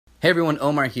Hey everyone,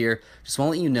 Omar here. Just want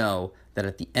to let you know that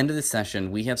at the end of the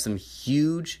session, we have some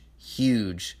huge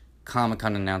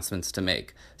Comic-Con announcements to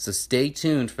make. So stay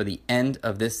tuned for the end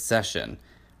of this session.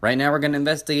 Right now we're going to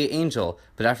investigate Angel,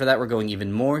 but after that we're going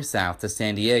even more south to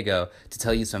San Diego to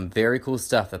tell you some very cool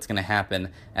stuff that's going to happen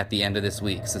at the end of this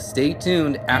week. So stay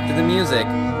tuned after the music,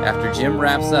 after Jim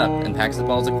wraps up and packs up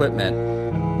all his equipment.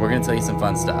 We're going to tell you some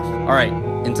fun stuff. Alright,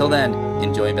 until then,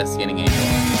 enjoy investigating Angel.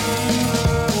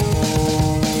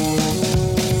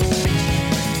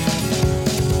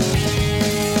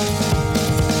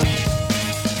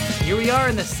 We are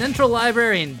in the Central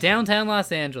Library in downtown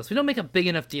Los Angeles. We don't make a big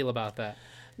enough deal about that.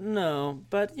 No,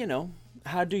 but,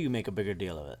 how do you make a bigger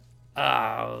deal of it?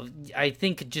 I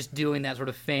think just doing that sort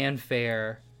of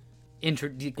fanfare,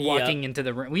 walking into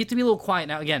the room. We have to be a little quiet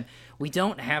now. Again, we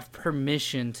don't have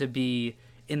permission to be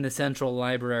in the Central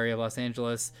Library of Los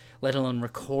Angeles, let alone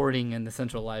recording in the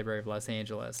Central Library of Los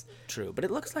Angeles. True, but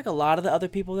it looks like a lot of the other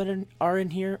people that are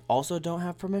in here also don't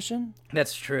have permission.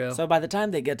 That's true. So by the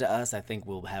time they get to us, I think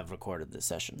we'll have recorded this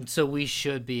session. So we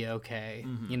should be okay.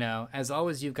 Mm-hmm. As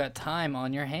always, you've got time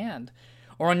on your hand.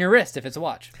 Or on your wrist if it's a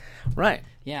watch. Right.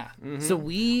 Yeah. Mm-hmm. So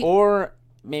Or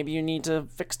maybe you need to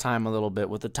fix time a little bit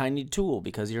with a tiny tool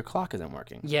because your clock isn't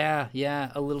working. Yeah.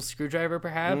 A little screwdriver,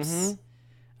 perhaps. Mm-hmm.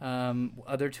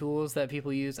 Other tools that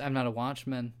people use. I'm not a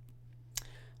watchman.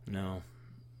 No,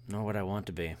 nor would I want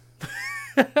to be.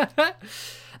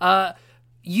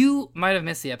 You might have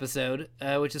missed the episode,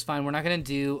 which is fine. We're not going to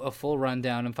do a full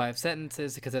rundown in 5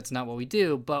 sentences because that's not what we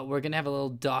do, but we're going to have a little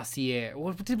dossier.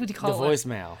 What did we call it? The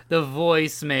voicemail. The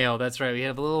voicemail, that's right. We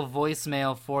have a little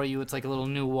voicemail for you. It's like a little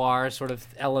noir sort of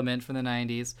element from the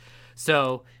 90s.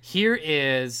 So here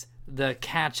is the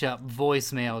catch-up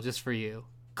voicemail just for you.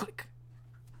 Click.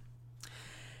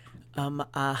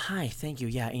 Hi, thank you.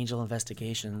 Yeah, Angel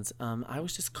Investigations. I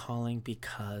was just calling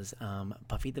because,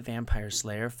 Buffy the Vampire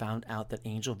Slayer found out that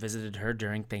Angel visited her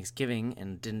during Thanksgiving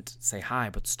and didn't say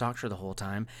hi, but stalked her the whole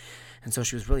time. And so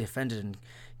she was really offended and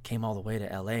came all the way to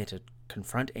LA to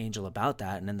confront Angel about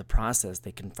that. And in the process,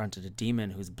 they confronted a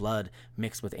demon whose blood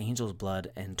mixed with Angel's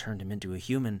blood and turned him into a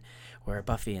human, where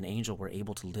Buffy and Angel were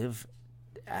able to live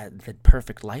the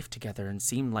perfect life together and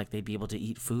seemed like they'd be able to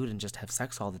eat food and just have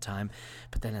sex all the time.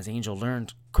 But then as Angel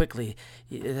learned quickly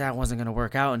that wasn't going to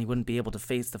work out and he wouldn't be able to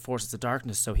face the forces of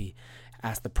darkness, so he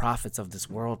asked the prophets of this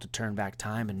world to turn back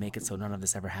time and make it so none of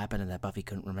this ever happened and that Buffy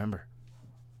couldn't remember.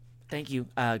 Thank you.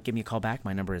 Give me a call back.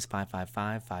 My number is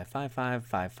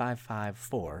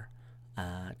 555-555-5554.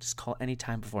 Just call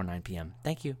anytime before 9 p.m.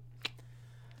 Thank you.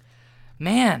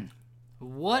 Man,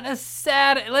 what a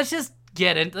sad... Let's just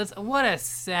get it. What a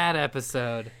sad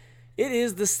episode. It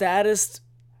is the saddest.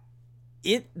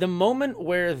 The moment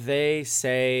where they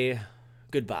say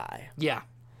goodbye. Yeah.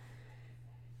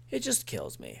 It just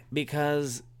kills me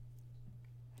because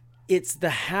it's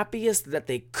the happiest that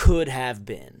they could have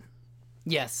been.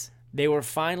 Yes. They were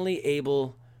finally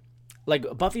able, like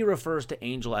Buffy refers to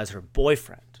Angel as her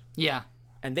boyfriend. Yeah.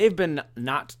 And they've been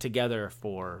not together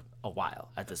for a while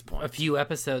at this point. A few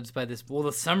episodes by this. Well,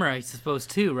 the summer, I suppose,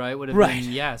 too, right? Would have right.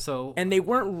 been, yeah, so. And they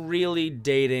weren't really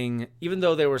dating, even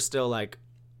though they were still, like,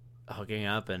 hooking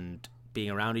up and being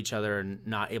around each other and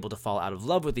not able to fall out of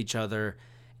love with each other.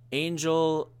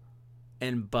 Angel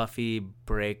and Buffy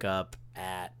break up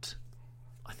at,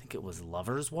 I think it was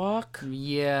Lover's Walk?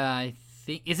 Yeah, I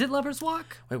think. Is it Lover's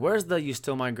Walk? Wait, where's the You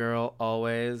Still My Girl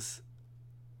Always?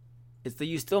 It's the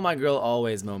You Still My Girl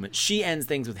Always moment. She ends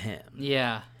things with him.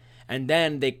 Yeah. And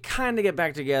then they kind of get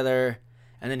back together,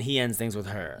 and then he ends things with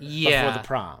her. Yeah. Before the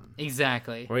prom.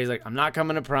 Exactly. Where he's like, I'm not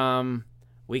coming to prom.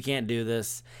 We can't do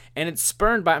this. And it's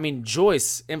spurned by,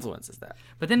 Joyce influences that.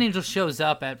 But then Angel shows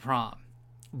up at prom.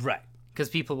 Right. Because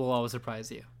people will always surprise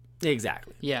you.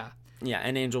 Exactly. Yeah. Yeah,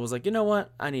 and Angel was like, you know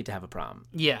what? I need to have a prom.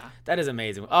 Yeah. That is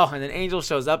amazing. Oh, and then Angel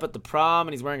shows up at the prom,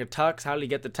 and he's wearing a tux. How did he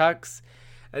get the tux?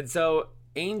 And so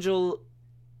Angel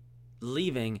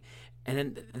leaving, and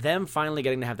then them finally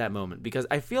getting to have that moment, because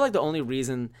I feel like the only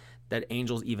reason that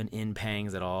Angel's even in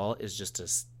Pangs at all is just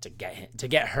to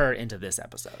get her into this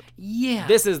episode. Yeah.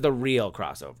 This is the real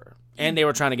crossover. And they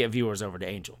were trying to get viewers over to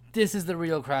Angel. This is the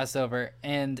real crossover.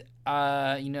 And,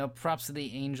 props to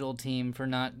the Angel team for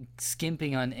not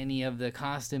skimping on any of the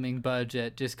costuming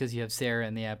budget just because you have Sarah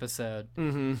in the episode.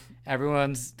 Mm-hmm.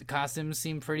 Everyone's costumes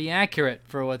seem pretty accurate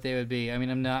for what they would be. I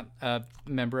mean, I'm not a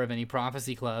member of any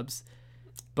prophecy clubs.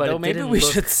 But no, maybe we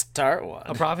should start one.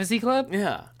 A prophecy club?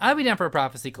 Yeah. I'd be down for a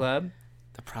prophecy club.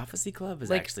 The Prophecy Club is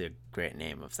actually a great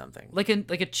name of something. Like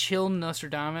a chill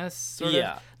Nostradamus sort of.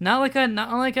 Yeah. Not like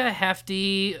a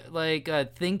hefty, like a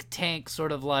think tank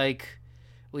sort of like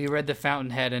we read The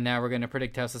Fountainhead and now we're going to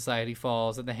predict how society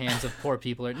falls at the hands of poor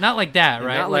people. Or not like that,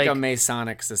 right? Not like a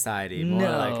Masonic society. More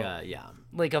No. like a, yeah.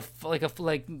 Like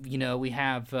you know, we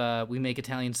have we make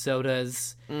Italian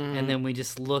sodas and then we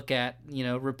just look at, you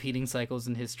know, repeating cycles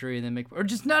in history and then make, or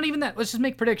just not even that, let's just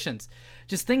make predictions.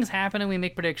 Just things happen and we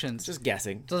make predictions. Just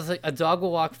guessing. So it's like a dog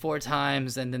will walk 4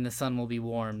 times and then the sun will be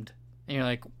warmed. And you're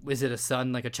like, is it a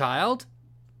sun like a child?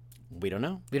 We don't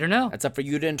know. We don't know. That's up for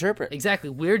you to interpret. Exactly.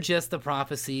 We're just the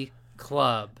prophecy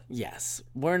club. Yes.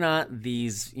 We're not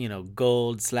these, you know,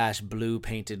 gold/blue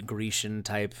painted Grecian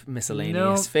type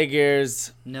miscellaneous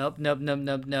figures. Nope.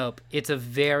 It's a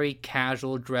very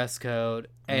casual dress code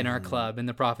in our club, in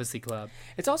the prophecy club.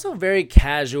 It's also very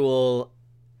casual.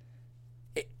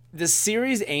 The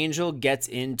series Angel gets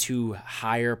into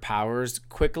higher powers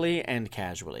quickly and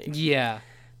casually. Yeah.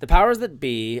 The powers that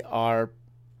be are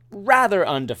rather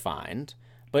undefined,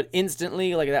 but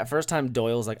instantly, like that first time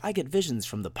Doyle's like, I get visions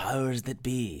from the powers that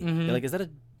be. You're like, is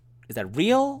that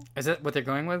real? Is that what they're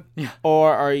going with? Yeah.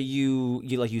 Or are you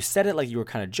like, you said it like you were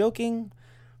kind of joking,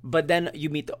 but then you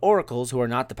meet the oracles who are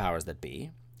not the powers that be,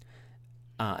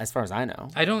 as far as I know.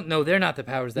 I don't know. They're not the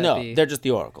powers that be. No, they're just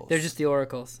the oracles. They're just the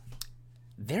oracles.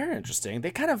 They're interesting.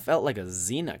 They kind of felt like a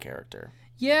Xena character.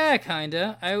 Yeah,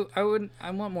 kinda.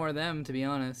 I want more of them, to be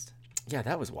honest. Yeah,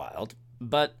 that was wild.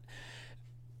 But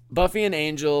Buffy and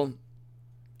Angel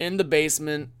in the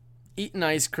basement eating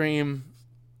ice cream.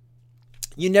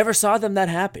 You never saw them that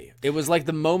happy. It was like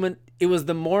the moment. It was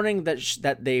the morning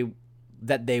that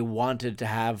they wanted to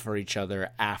have for each other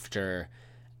after,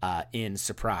 in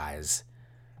Surprise,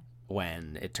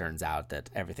 when it turns out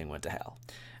that everything went to hell.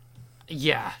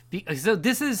 Yeah. So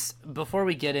this is, before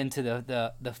we get into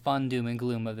the fun doom and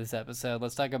gloom of this episode,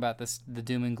 let's talk about the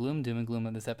doom and gloom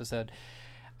of this episode.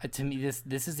 To me,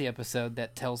 this is the episode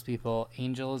that tells people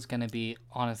Angel is going to be,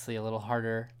 honestly, a little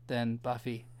harder than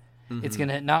Buffy. Mm-hmm. It's going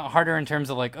to, not harder in terms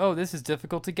of like, oh, this is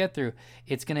difficult to get through.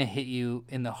 It's going to hit you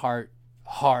in the heart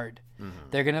hard. Mm-hmm.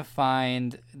 They're going to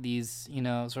find these, you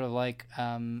know, sort of like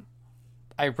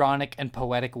ironic and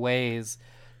poetic ways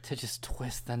to just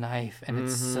twist the knife, and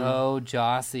it's so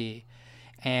Jossy,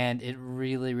 and it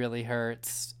really, really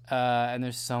hurts. And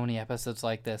there's so many episodes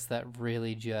like this that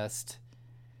really just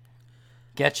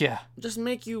get you. Just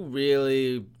make you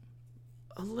really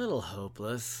a little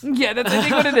hopeless. Yeah, that's I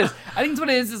think what it is. I think what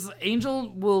it is Angel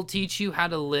will teach you how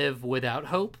to live without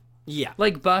hope. Yeah.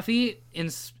 Like Buffy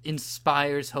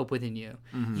inspires hope within you.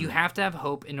 Mm-hmm. You have to have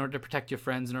hope in order to protect your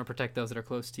friends, in order to protect those that are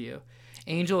close to you.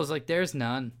 Angel is like, there's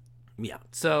none. Yeah.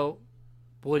 So,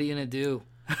 what are you going to do?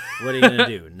 What are you going to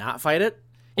do? Not fight it?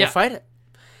 Or Yeah. fight it?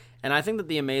 And I think that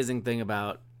the amazing thing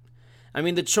about, I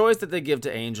mean, the choice that they give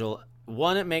to Angel,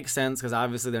 one, it makes sense because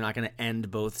obviously they're not going to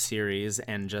end both series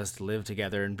and just live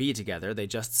together and be together. They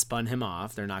just spun him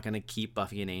off. They're not going to keep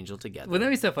Buffy and Angel together. Wouldn't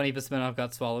that be so funny if a spinoff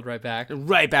got swallowed right back?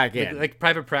 Right back in. Like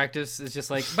Private Practice is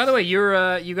just like, by the way,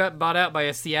 you got bought out by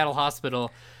a Seattle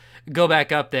hospital. Go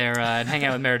back up there and hang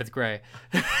out with Meredith Grey.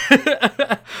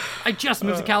 I just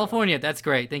moved to California. That's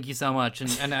great. Thank you so much.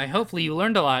 And I hopefully you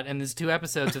learned a lot in these 2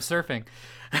 episodes of surfing.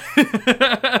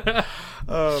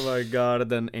 Oh my God. And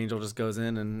then Angel just goes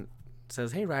in and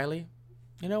says, hey, Riley,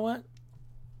 you know what?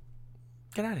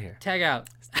 Get out of here. Tag out.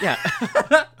 Yeah.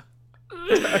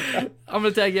 I'm going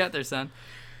to tag you out there, son.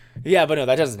 Yeah, but no,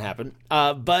 that doesn't happen.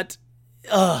 But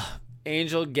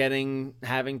Angel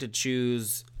having to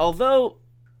choose, although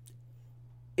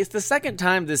it's the second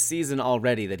time this season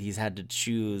already that he's had to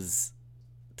choose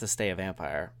to stay a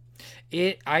vampire.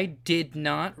 I did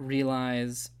not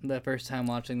realize the first time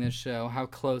watching this show how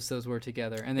close those were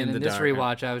together. And then in this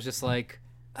rewatch, I was just like,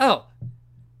 oh,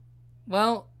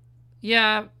 well,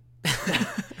 yeah.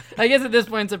 I guess at this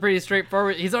point it's a pretty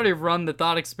straightforward. He's already run the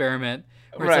thought experiment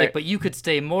where it's like, but you could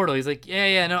stay mortal. He's like,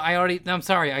 no, I'm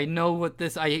sorry. I know what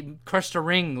this, I crushed a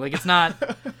ring. Like, it's not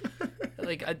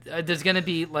like, there's going to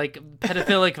be like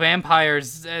pedophilic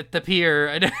vampires at the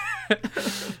pier.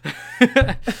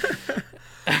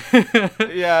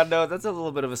 Yeah, no, that's a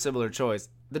little bit of a similar choice.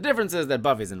 The difference is that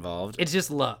Buffy's involved. It's just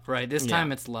love, right? This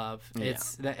time it's love.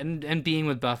 It's that, and being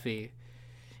with Buffy.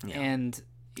 Yeah. And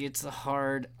it's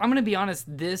hard. I'm going to be honest,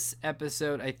 this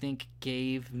episode I think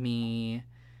gave me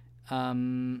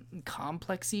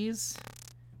complexies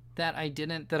that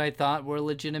I thought were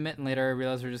legitimate, and later I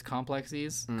realized were just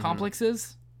complexies. Mm-hmm.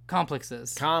 Complexes.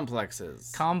 Complexes.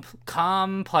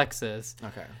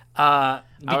 Okay. I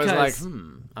was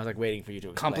like waiting for you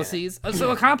to explain. Complices.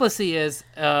 So a complice is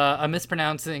a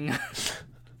mispronouncing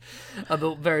of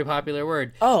a very popular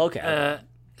word. Oh, okay.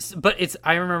 But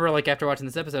I remember like after watching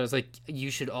this episode, I was like,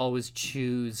 you should always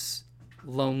choose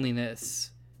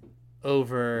loneliness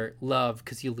over love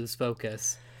because you lose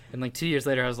focus. And like 2 years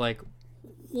later, I was like,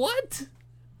 what?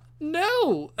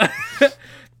 No.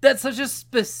 That's such a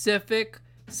specific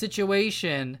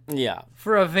situation Yeah.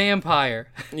 for a vampire.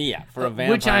 Yeah, for a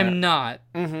vampire. Which I'm not.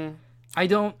 Mm-hmm. I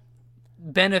don't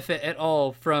benefit at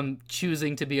all from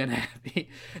choosing to be unhappy.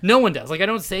 No one does. Like, I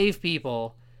don't save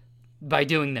people by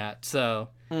doing that. So,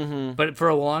 but for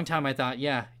a long time, I thought,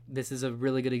 yeah, this is a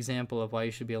really good example of why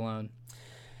you should be alone.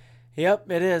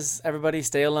 Yep, it is. Everybody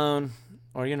stay alone.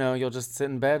 Or, you'll just sit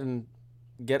in bed and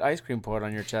get ice cream poured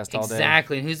on your chest all day.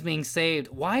 Exactly. And who's being saved?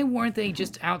 Why weren't they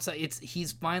just outside?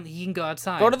 He's finally, he can go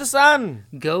outside. Go to the sun.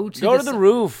 Go to the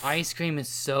roof. Ice cream is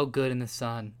so good in the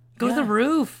sun. Go to the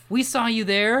roof. We saw you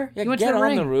there. Yeah, you went get to the on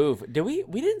ring. the roof.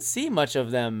 We didn't see much of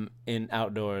them in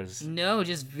outdoors. No,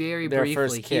 just very Their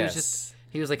briefly. first kiss.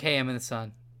 He was like, "Hey, I'm in the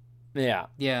sun." Yeah.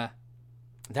 Yeah.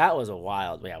 That was a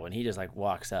wild. Yeah, when he just like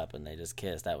walks up and they just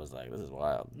kiss, that was like, this is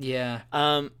wild. Yeah.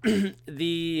 I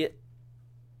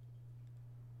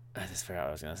just forgot what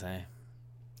I was gonna say.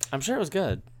 I'm sure it was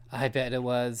good. I bet it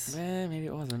was. Maybe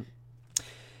it wasn't.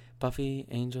 Buffy,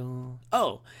 Angel.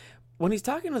 Oh, when he's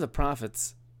talking to the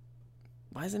prophets,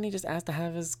 why doesn't he just ask to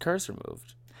have his curse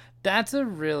removed? That's a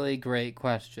really great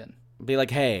question. Be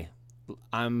like, hey,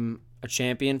 I'm a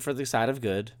champion for the side of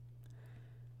good.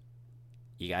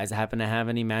 You guys happen to have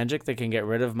any magic that can get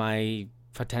rid of my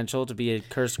potential to be a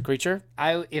cursed creature?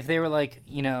 If they were like,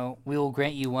 we will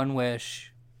grant you one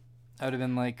wish, I would have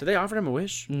been like, Did they offer him a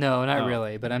wish? no, not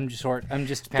really. But I'm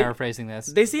just paraphrasing this.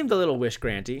 They seemed a little wish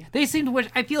granty. They seemed to wish.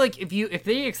 I feel like if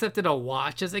they accepted a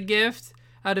watch as a gift,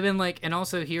 I'd have been like, and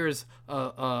also here's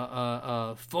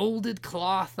a folded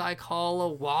cloth I call a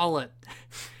wallet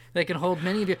that can hold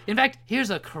many of your. In fact,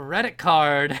 here's a credit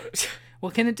card.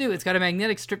 What can it do? It's got a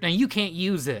magnetic strip. Now you can't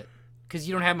use it because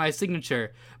you don't have my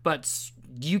signature, but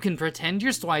you can pretend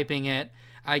you're swiping it.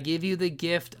 I give you the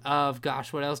gift of,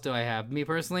 gosh, what else do I have? Me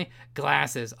personally,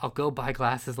 glasses. I'll go buy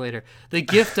glasses later. The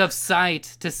gift of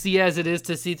sight, to see as it is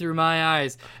to see through my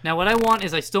eyes. Now, what I want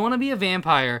is I still want to be a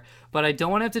vampire, but I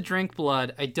don't want to have to drink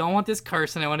blood. I don't want this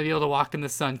curse, and I want to be able to walk in the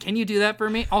sun. Can you do that for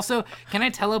me? Also, can I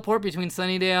teleport between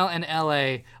Sunnydale and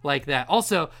LA like that?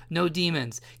 Also, no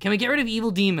demons. Can we get rid of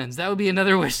evil demons? That would be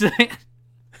another wish that I...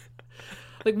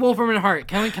 Like Wolfram and Hart.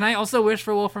 Can I also wish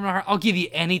for Wolfram and Hart? I'll give you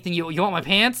anything you want. My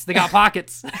pants? They got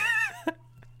pockets.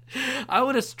 I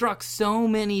would have struck so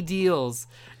many deals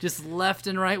just left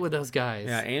and right with those guys.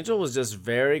 Yeah, Angel was just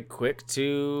very quick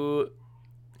to...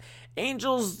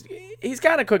 He's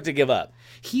kind of quick to give up.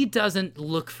 He doesn't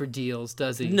look for deals,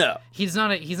 does he? No. He's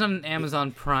not an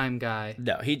Amazon Prime guy.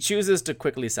 No, he chooses to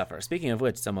quickly suffer. Speaking of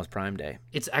which, it's almost Prime Day.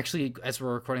 It's actually, as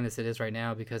we're recording this, it is right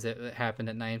now because it happened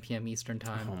at 9 p.m. Eastern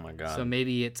time. Oh my God. So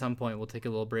maybe at some point we'll take a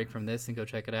little break from this and go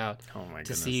check it out. Oh my goodness.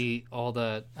 To see all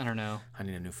the, I don't know. I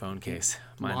need a new phone case.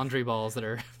 Laundry balls that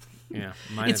are... Yeah.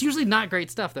 It's usually not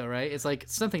great stuff though, right? It's like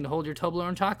something to hold your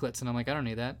Toblerone chocolates, and I'm like, I don't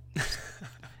need that.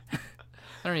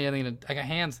 I don't need anything to... I got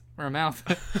hands or a mouth.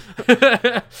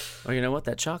 Well, you know what?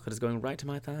 That chocolate is going right to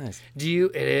my thighs.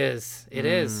 It is. It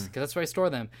is. Because that's where I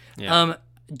store them. Yeah.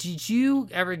 Did you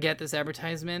ever get this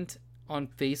advertisement on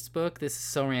Facebook? This is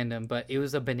so random, but it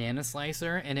was a banana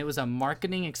slicer, and it was a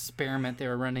marketing experiment they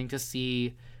were running to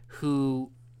see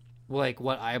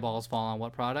what eyeballs fall on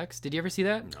what products. Did you ever see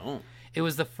that? No. It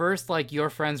was the first,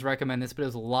 your friends recommend this, but it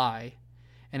was a lie.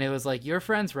 And it was like, your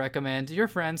friends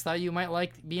thought you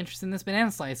might be interested in this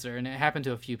banana slicer. And it happened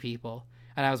to a few people.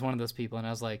 And I was one of those people. And I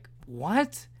was like,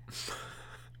 what?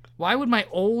 Why would my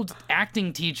old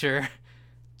acting teacher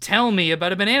tell me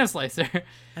about a banana slicer?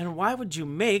 And why would you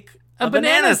make a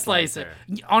banana slicer?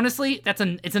 Honestly, it's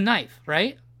a knife,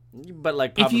 right?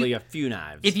 But probably a few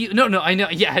knives. No, I know.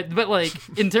 Yeah. But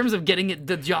in terms of getting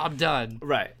the job done.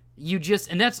 Right.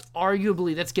 And that's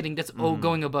arguably,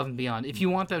 going above and beyond. If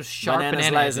you want those sharp banana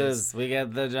slices, edges, we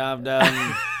get the job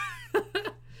done.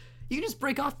 You can just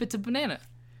break off bits of banana.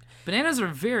 Bananas are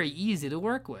very easy to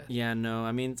work with. Yeah, no,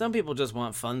 I mean, some people just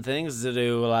want fun things to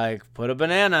do, like put a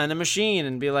banana in a machine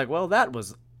and be like, well, that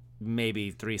was maybe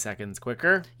 3 seconds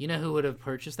quicker. You know who would have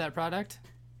purchased that product?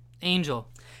 Angel.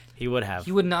 He would have.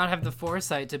 He would not have the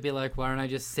foresight to be like, why don't I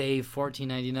just save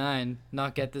 $14.99,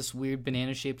 not get this weird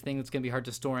banana-shaped thing that's going to be hard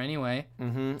to store anyway.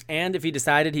 Mm-hmm. And if he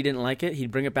decided he didn't like it,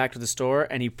 he'd bring it back to the store,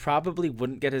 and he probably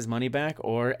wouldn't get his money back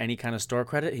or any kind of store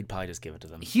credit. He'd probably just give it to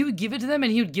them. He would give it to them,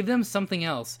 and he would give them something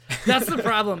else. That's the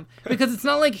problem. Because it's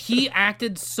not like he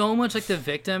acted so much like the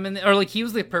victim, or he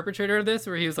was the perpetrator of this,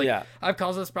 where he was like, yeah, I've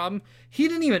caused this problem. He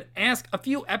didn't even ask. A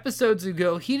few episodes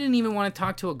ago, he didn't even want to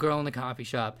talk to a girl in the coffee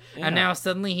shop. Yeah. And now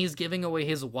suddenly he's just giving away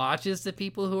his watches to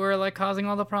people who are like causing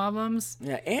all the problems.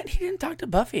 Yeah, and he didn't talk to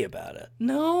Buffy about it.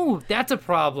 No, that's a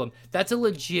problem. That's a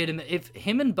legitimate. If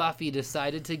him and Buffy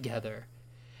decided together,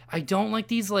 I don't like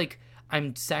these like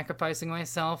I'm sacrificing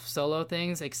myself solo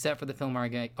things, except for the film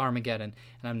Armageddon.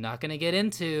 And I'm not going to get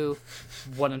into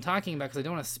what I'm talking about because I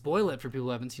don't want to spoil it for people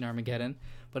who haven't seen Armageddon.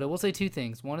 But I will say two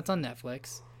things. One, it's on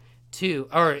Netflix. Two,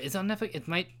 or it's on Netflix. It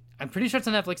might. I'm pretty sure it's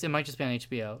on Netflix. It might just be on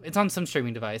HBO. It's on some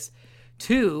streaming device.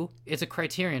 Two, it's a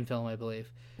Criterion film, I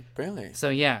believe. Really? So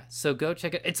yeah, so go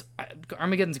check it. It's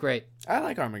Armageddon's great. I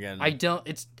like Armageddon.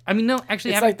 It's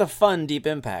like the fun Deep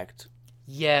Impact.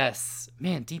 Yes,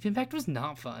 man, Deep Impact was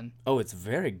not fun. Oh, it's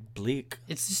very bleak.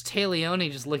 It's just Tay Leone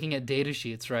just looking at data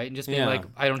sheets, right, and just being like,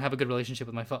 I don't have a good relationship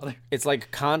with my father. It's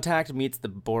like Contact meets the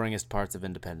boringest parts of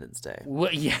Independence Day.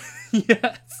 What? Yeah,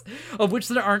 yes, of which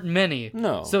there aren't many.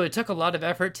 No. So it took a lot of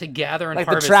effort to gather and like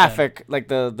harvest the traffic, them. Like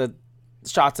the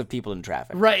shots of people in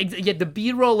traffic. Right. Yeah, the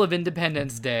B-roll of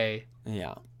Independence Day.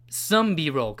 Yeah. Some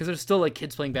B-roll because there's still like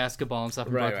kids playing basketball and stuff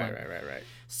in Brooklyn. Right.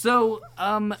 So,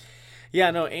 yeah,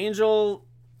 no, Angel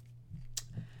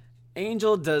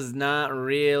does not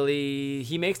really...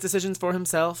 He makes decisions for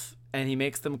himself, and he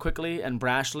makes them quickly and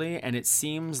brashly, and it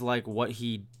seems like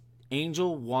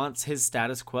Angel wants his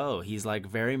status quo. He's, like,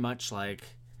 very much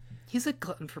like... He's a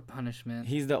glutton for punishment.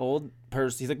 He's the old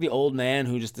person. He's like the old man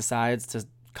who just decides to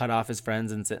cut off his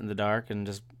friends and sit in the dark and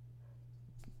just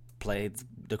play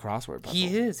the crossword puzzle.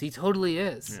 He is. He totally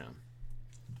is. Yeah.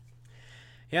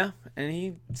 Yeah, and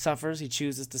he suffers. He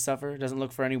chooses to suffer. Doesn't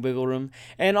look for any wiggle room.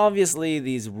 And obviously,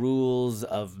 these rules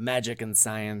of magic and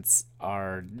science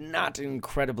are not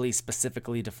incredibly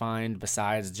specifically defined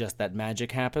besides just that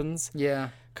magic happens. Yeah.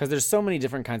 Because there's so many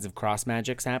different kinds of cross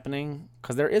magics happening.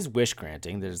 Because there is wish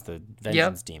granting. There's the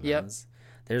vengeance demons. Yep.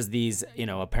 There's these,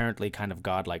 apparently kind of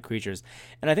godlike creatures.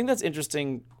 And I think that's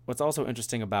interesting. What's also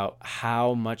interesting about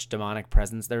how much demonic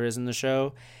presence there is in the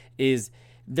show is...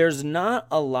 There's not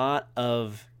a lot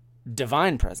of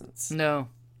divine presence. No.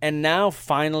 And now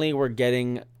finally we're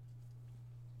getting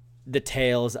the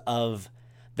tales of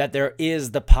that there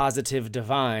is the positive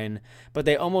divine, but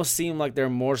they almost seem like they're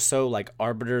more so like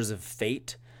arbiters of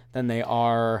fate than they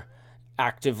are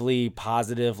actively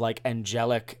positive, like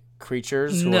angelic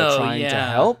creatures who are trying to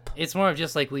help. It's more of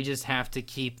just like we just have to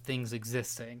keep things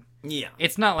existing. Yeah.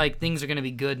 It's not like things are going to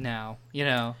be good now,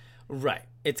 Right.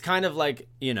 It's kind of like,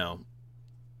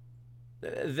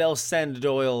 they'll send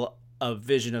Doyle a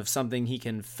vision of something he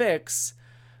can fix,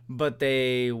 but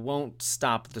they won't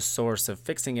stop the source of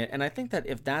fixing it. And I think that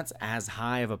if that's as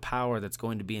high of a power that's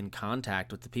going to be in contact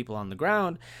with the people on the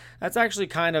ground, that's actually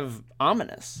kind of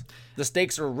ominous. The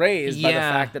stakes are raised by the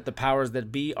fact that the powers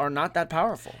that be are not that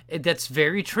powerful. That's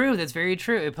very true. That's very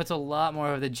true. It puts a lot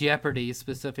more of the jeopardy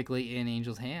specifically in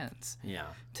Angel's hands. Yeah.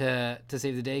 To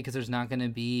save the day, because there's not going to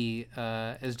be,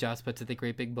 as Joss puts it, the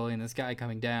great big bully in the sky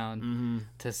coming down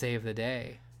to save the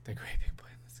day. The great big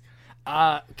bully in the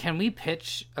sky. Can we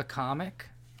pitch a comic?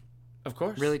 Of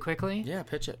course. Really quickly? Yeah,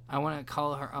 pitch it. I want to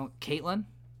call her Caitlin.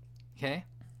 Okay?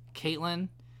 Caitlin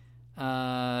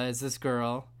is this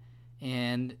girl,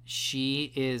 and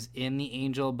she is in the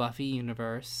Angel Buffy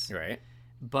universe. Right.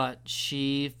 But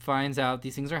she finds out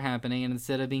these things are happening, and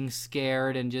instead of being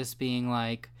scared and just being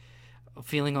like,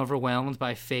 feeling overwhelmed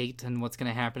by fate and what's going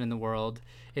to happen in the world,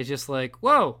 it's just like,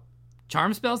 whoa,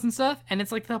 charm spells and stuff. And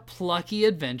it's like the plucky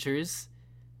adventures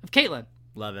of Caitlin.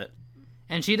 Love it.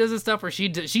 And she does this stuff where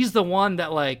she's the one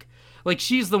that like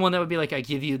she's the one that would be like, I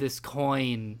give you this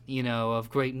coin, of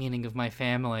great meaning of my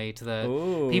family to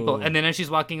the people. And then as she's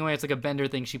walking away, it's like a bender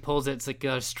thing. She pulls it. It's like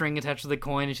a string attached to the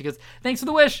coin. And she goes, thanks for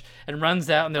the wish. And runs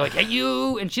out. And they're like, hey,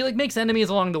 you. And she like makes enemies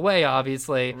along the way,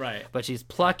 obviously. Right. But she's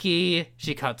plucky.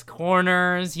 She cuts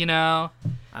corners, I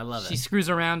love it. She screws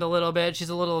around a little bit. She's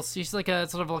like a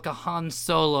sort of like a Han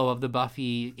Solo of the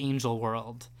Buffy Angel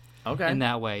world. Okay. In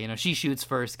that way, she shoots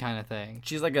first kind of thing.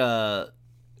 She's like a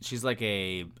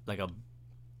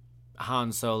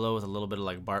Han Solo with a little bit of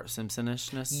like Bart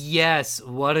Simpson-ishness. Yes,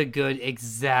 what a good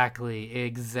exactly.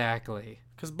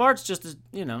 Because Bart's just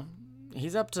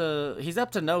he's up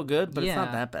to no good, but it's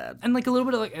not that bad. And like a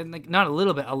little bit of not a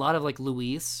little bit, a lot of like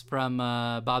Luis from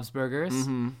Bob's Burgers.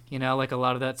 Mm-hmm. Like a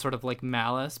lot of that sort of like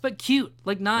malice, but cute,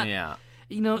 like not. Yeah.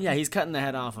 Yeah, he's cutting the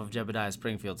head off of Jebediah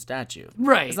Springfield's statue.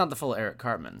 Right. It's not the full Eric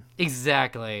Cartman.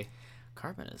 Exactly.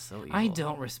 Cartman is so evil. I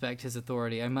don't respect his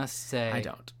authority, I must say. I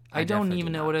don't. I don't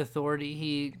even know what authority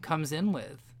he comes in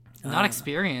with. Not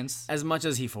experience. As much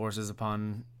as he forces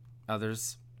upon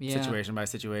others, situation by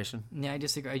situation. Yeah, I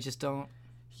disagree. I just don't.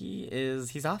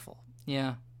 He's awful.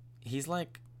 Yeah. He's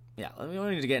like, we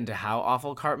don't need to get into how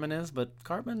awful Cartman is, but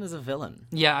Cartman is a villain.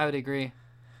 Yeah, I would agree.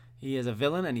 He is a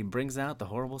villain, and he brings out the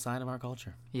horrible side of our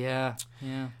culture. Yeah.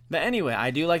 But anyway, I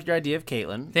do like your idea of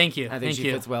Caitlin. Thank you. I think she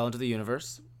fits well into the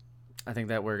universe. I think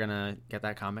that we're gonna get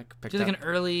that comic picked Just up. like an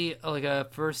early, like a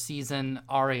first season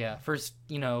Arya, first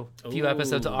few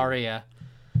episodes of Arya.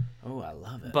 Oh, I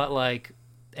love it. But like,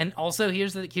 and also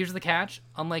here's the catch.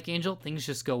 Unlike Angel, things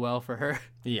just go well for her.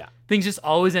 Yeah, Things just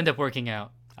always end up working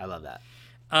out. I love that.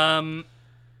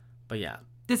 But yeah,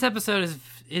 This episode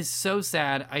is so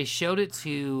sad. I showed it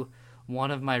to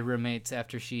one of my roommates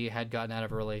after she had gotten out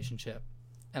of a relationship,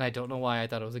 and I don't know why I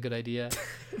thought it was a good idea.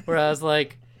 Where I was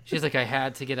like, she's like, I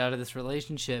had to get out of this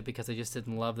relationship because I just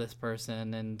didn't love this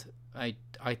person, and I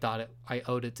thought I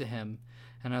owed it to him.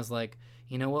 And I was like,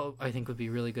 you know what I think would be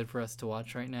really good for us to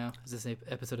watch right now is this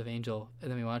episode of Angel. And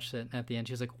then we watched it, and at the end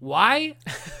she was like, why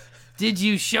did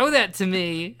you show that to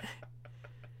me?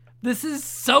 This is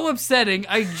so upsetting.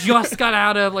 I just got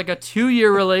out of like a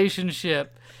 2-year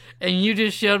relationship, and you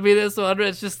just showed me this one.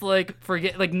 It's just like,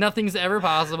 forget, like nothing's ever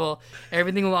possible.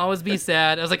 Everything will always be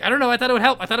sad. I was like, I don't know. I thought it would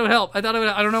help. I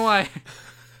don't know why.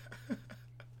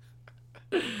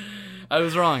 I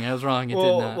was wrong. It did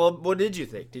not. Well, what did you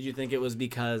think? Did you think it was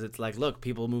because it's like, look,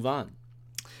 people move on,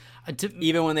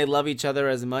 even when they love each other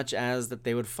as much as that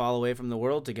they would fall away from the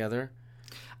world together?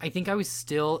 I think I was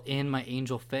still in my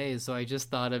Angel phase, so I just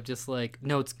thought of just like,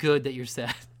 no, it's good that you're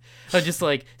sad. I was just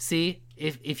like, see,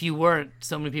 if you weren't,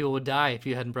 so many people would die if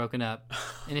you hadn't broken up,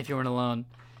 and if you weren't alone.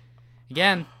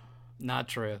 Again, not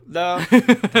true. No,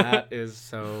 that is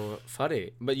so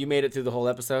funny. But you made it through the whole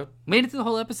episode. Made it through the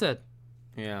whole episode.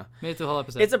 Yeah, Made it through the whole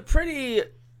episode. it's a pretty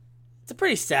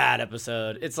sad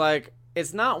episode. It's like,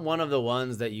 it's not one of the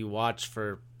ones that you watch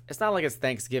for. It's not like it's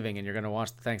Thanksgiving and you're going to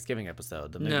watch the Thanksgiving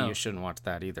episode. Maybe No. you shouldn't watch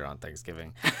that either on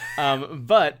Thanksgiving.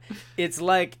 But it's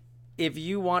like, if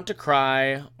you want to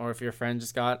cry, or if your friend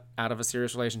just got out of a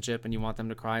serious relationship and you want them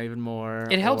to cry even more.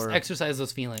 It helps or- exercise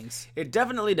those feelings. It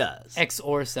definitely does.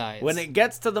 Exorcise. When it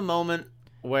gets to the moment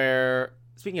where,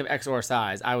 speaking of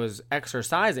exercise, I was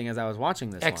exercising as I was watching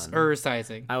this one.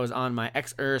 Exercising. I was on my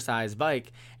exercise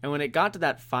bike, and when it got to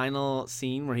that final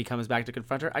scene where he comes back to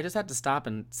confront her, I just had to stop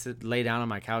and lay down on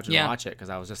my couch and Yeah. watch it because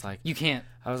I was just like, You can't.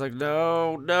 I was like,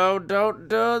 no, don't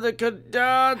do the good.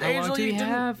 How Angel, long do you we didn't,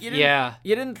 have? you didn't, Yeah.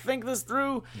 you didn't think this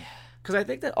through. Because I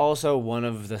think that also one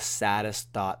of the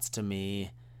saddest thoughts to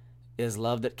me is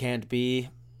love that can't be.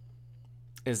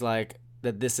 Is like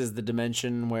that this is the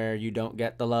dimension where you don't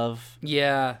get the love.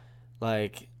 Yeah.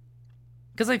 Like,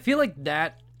 Because I feel like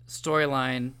that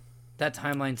storyline, that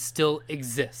timeline still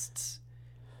exists.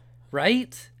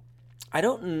 Right? I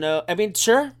don't know. I mean,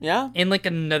 sure, yeah. In like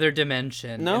another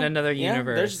dimension. No, In another yeah,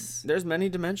 universe. There's many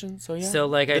dimensions, so yeah. So,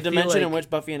 like, the I feel dimension in like- which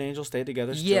Buffy and Angel stay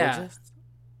together still Yeah. exists.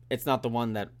 It's not the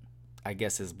one that I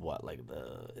guess is what, like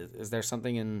is there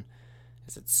something in,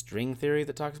 is it string theory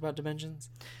that talks about dimensions?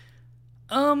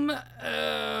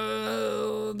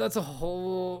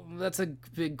 That's a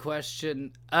big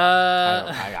question.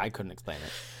 I couldn't explain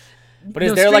it. But is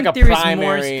No, there like a string theory is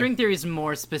primary? string theory is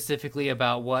more specifically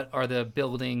about what are the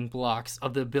building blocks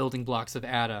of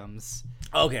atoms.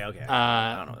 Okay.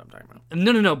 I don't know what I'm talking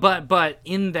about. No. But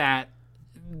in that,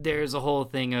 there's a whole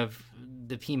thing of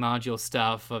the P module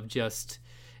stuff of just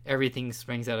everything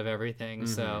springs out of everything.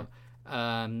 So,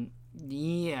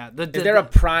 yeah. Is there a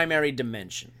primary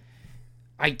dimension?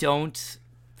 I don't.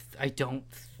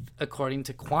 According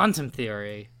to quantum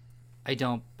theory, I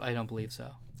don't believe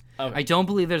so. Okay. I don't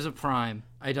believe there's a prime.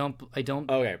 I don't.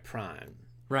 Okay, prime.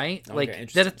 Right? Okay, Like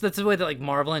interesting. that's the way that like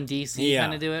Marvel and DC Yeah.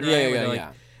 kind of do it, right? Yeah, Where yeah, they're like,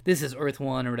 yeah. this is Earth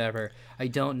 1 or whatever. I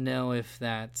don't know if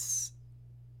that's.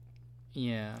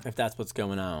 Yeah. If that's what's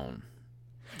going on.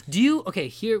 Okay,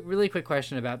 here, really quick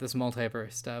question about this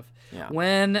multiverse stuff. Yeah.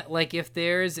 When, like, if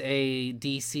there's a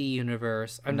DC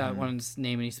universe, I'm Mm-hmm. not wanting to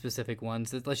name any specific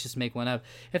ones, let's just make one up.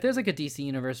 If there's, like, a DC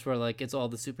universe where, like, it's all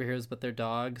the superheroes but they're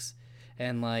dogs,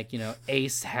 and, like,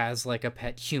 Ace has, like, a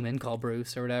pet human called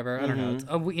Bruce or whatever, I don't know.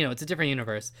 It's, it's a different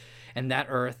universe, and that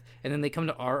Earth, and then they come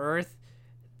to our Earth,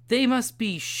 they must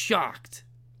be shocked,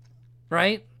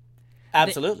 right?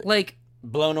 Absolutely. Like,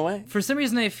 blown away. for some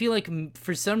reason, I feel like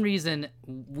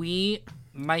we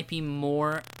might be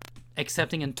more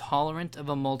accepting and tolerant of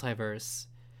a multiverse.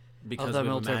 Because Of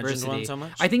the we've imagined multiversity. one so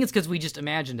much. I think it's because we just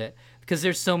imagined it. Because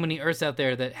there's so many Earths out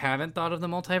there that haven't thought of the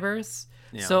multiverse.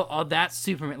 Yeah. So all that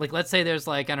Superman, like let's say there's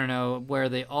like, I don't know, where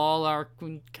they all are,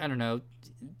 I don't know,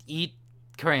 eat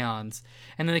crayons.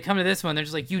 And then they come to this one, they're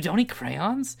just like, you don't eat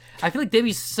crayons? I feel like they'd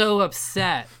be so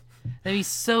upset. They'd be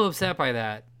so upset by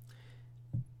that.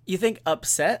 You think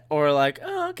upset or like,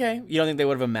 oh, okay. You don't think they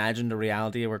would have imagined a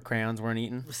reality where crayons weren't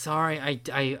eaten? Sorry,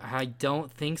 I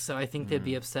don't think so. I think they'd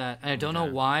be upset. I don't know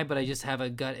why, but I just have a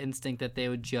gut instinct that they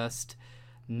would just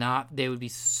not. They would be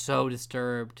so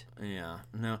disturbed. Yeah,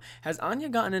 no. Has Anya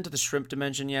gotten into the shrimp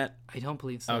dimension yet? I don't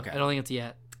believe so. Okay. I don't think it's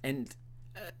yet. And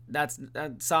that's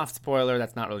a soft spoiler.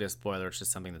 That's not really a spoiler. It's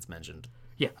just something that's mentioned.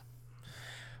 Yeah.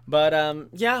 But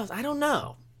yeah, I don't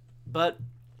know. But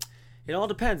it all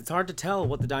depends. It's hard to tell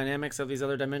what the dynamics of these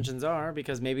other dimensions are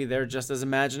because maybe they're just as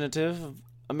imaginative of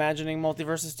imagining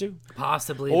multiverses too.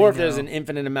 Possibly. Or if there's an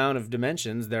infinite amount of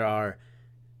dimensions, there are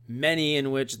many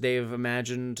in which they've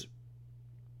imagined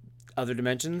other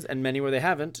dimensions and many where they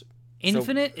haven't.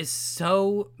 Infinite is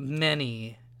so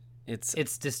many.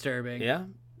 It's disturbing. yeah.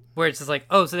 Where it's just like,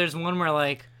 oh, so there's one where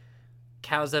like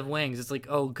cows have wings. It's like,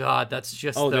 oh god, that's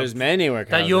just there's many where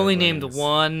cows that you only have named wings.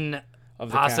 one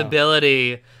Of the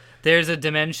possibility. There's a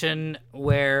dimension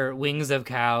where wings of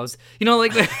cows. You know,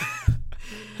 like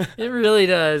it really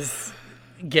does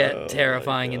get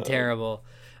terrifying and terrible.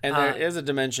 And there is a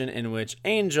dimension in which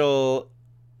Angel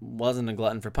wasn't a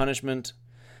glutton for punishment.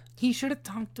 He should have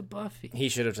talked to Buffy. He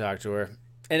should have talked to her.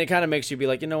 And it kind of makes you be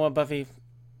like, you know what, Buffy?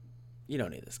 You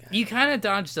don't need this guy. You kind of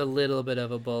dodged a little bit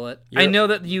of a bullet. I know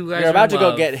that you guys You're about to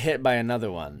love. go get hit by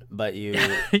another one, but you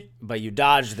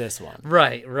dodged this one.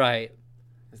 Right.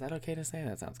 Is that okay to say?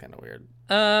 That sounds kind of weird.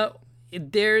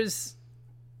 There's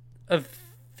a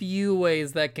few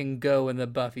ways that can go in the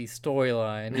Buffy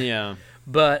storyline. Yeah.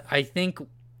 But I think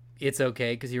it's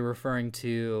okay because you're referring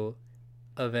to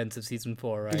events of season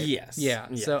 4, right? Yes. Yeah.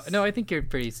 Yes. So no, I think you're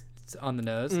pretty on the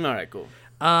nose. All right, cool.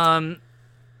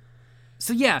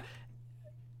 So yeah,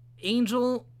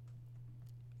 Angel.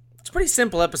 It's a pretty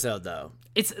simple episode, though.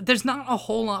 There's not a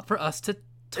whole lot for us to talk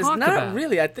It's not about.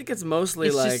 really. I think it's mostly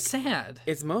It's like just sad.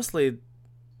 it's mostly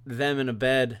them in a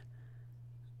bed,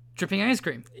 Dripping ice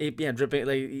cream dripping,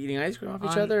 like eating ice cream off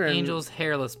each on other. And Angel's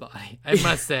hairless body. I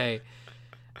must say,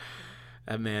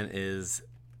 that man is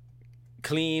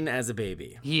clean as a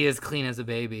baby. he is clean as a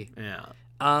baby. Yeah.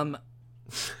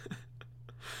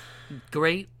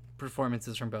 Great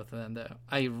performances from both of them, though.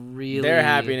 I really Their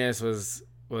happiness was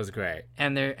great.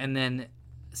 and then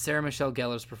Sarah Michelle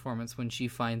Gellar's performance when she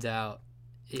finds out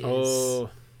is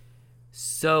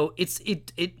so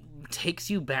it takes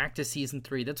you back to season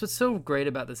 3. That's what's so great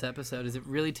about this episode is it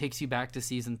really takes you back to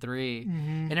season 3,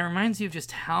 and it reminds you of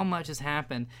just how much has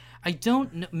happened. I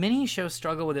don't know, many shows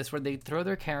struggle with this where they throw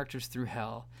their characters through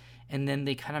hell and then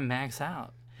they kind of max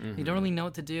out. You don't really know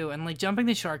what to do. And, like, jumping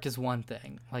the shark is one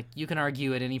thing. Like, you can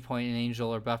argue at any point in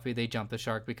Angel or Buffy they jump the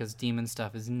shark because demon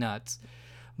stuff is nuts.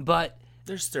 But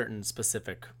There's certain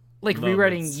specific like moments.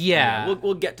 rewriting, yeah.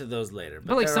 We'll get to those later.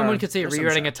 But like someone could say there's some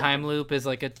rewriting a shark time loop is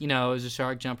like is a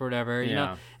shark jump or whatever. You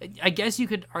know, I guess you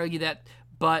could argue that,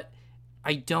 but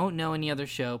I don't know any other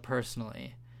show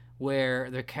personally where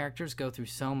their characters go through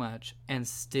so much and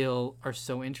still are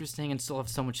so interesting and still have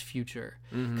so much future.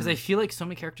 Because I feel like so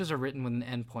many characters are written with an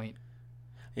end point.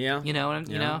 Yeah. You know, Yeah.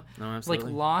 you know, No, like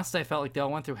absolutely. Lost. I felt like they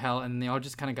all went through hell and they all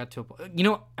just kind of got to a point. You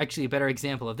know, actually, a better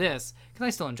example of this because I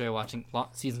still enjoy watching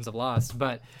seasons of Lost,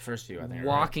 but First few, I think.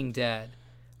 Walking Dead,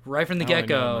 right from the I don't know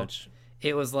get-go, much.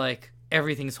 it was like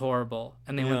everything's horrible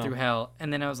and they went Yeah. through hell.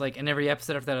 And then I was like, and every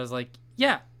episode after that, I was like,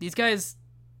 yeah, these guys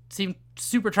seem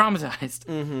super traumatized.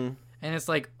 Mm-hmm. And it's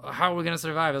like, how are we gonna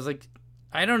survive? I was like,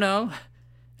 I don't know.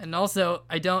 And also,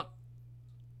 I don't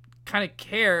kind of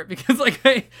care because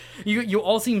like you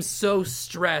all seem so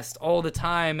stressed all the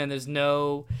time, and there's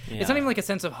no. It's not even like a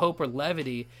sense of hope or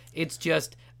levity. It's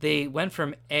just they went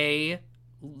from A,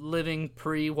 living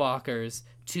pre-walkers,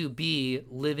 to B,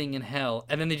 living in hell,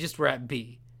 and then they just were at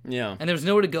B. Yeah. And there was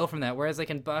nowhere to go from that. Whereas like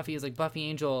in Buffy, it's like Buffy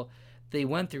Angel, they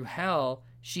went through hell.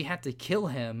 She had to kill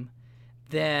him.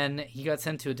 Then he got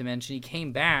sent to a dimension. He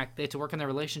came back. They had to work on their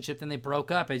relationship. Then they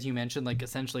broke up, as you mentioned, like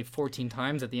essentially 14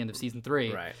 times at the end of season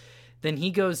 3. Right. Then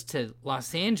he goes to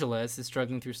Los Angeles, is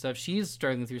struggling through stuff. She's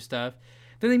struggling through stuff.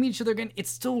 Then they meet each other again. It's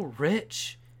still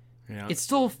rich. Yeah. It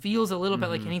still feels a little bit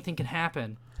like anything can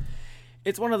happen.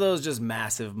 It's one of those just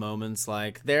massive moments.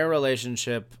 Like, their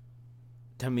relationship,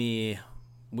 to me,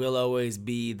 will always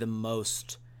be the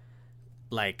most,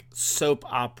 like, soap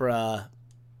opera,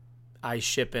 I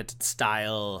ship it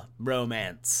style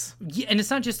romance. Yeah, and it's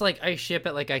not just like I ship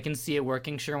it, like I can see it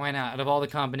working. Sure, why not? Out of all the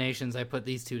combinations, I put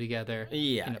these two together.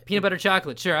 Yeah. You know, peanut butter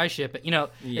chocolate. Sure, I ship it. You know,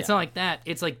 Yeah. it's not like that.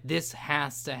 It's like this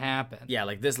has to happen. Yeah,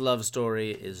 like, this love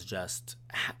story is just,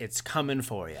 it's coming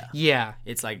for you. Yeah.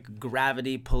 It's like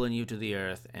gravity pulling you to the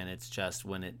earth, and it's just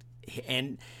when it...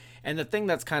 And the thing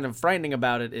that's kind of frightening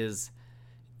about it is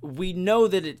we know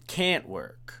that it can't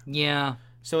work. Yeah.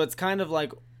 So it's kind of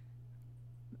like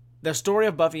the story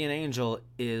of Buffy and Angel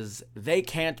is they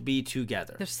can't be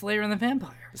together. They're Slayer and the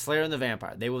Vampire. Slayer and the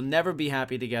Vampire. They will never be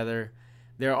happy together.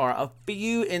 There are a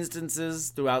few instances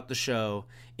throughout the show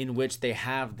in which they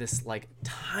have this like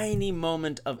tiny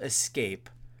moment of escape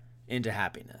into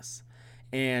happiness.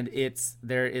 And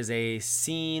there is a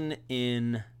scene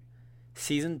in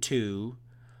season 2.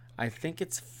 I think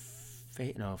it's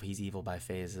no, if he's evil by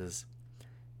phases.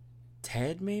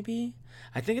 Ted, maybe?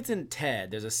 I think it's in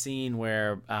Ted. There's a scene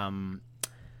where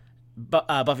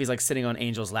Buffy's like sitting on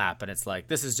Angel's lap, and it's like,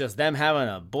 this is just them having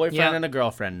a boyfriend and a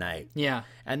girlfriend night. Yeah.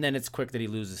 And then it's quick that he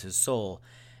loses his soul.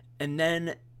 And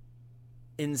then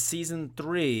in season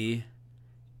 3,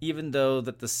 even though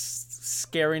that the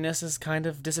scariness is kind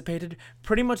of dissipated,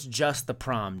 pretty much just the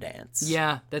prom dance.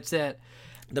 Yeah, that's it.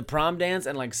 The prom dance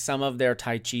and like some of their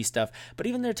Tai Chi stuff. But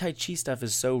even their Tai Chi stuff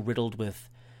is so riddled with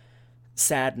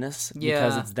sadness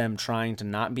because it's them trying to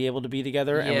not be able to be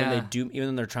together. And when they do, even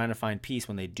though they're trying to find peace,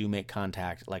 when they do make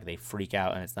contact, like they freak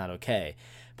out and it's not okay.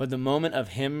 But the moment of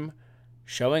him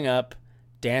showing up,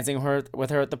 dancing with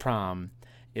her at the prom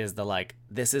is the like,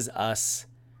 this is us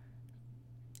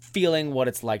feeling what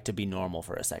it's like to be normal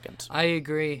for a second. I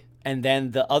agree. And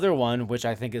then the other one, which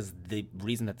I think is the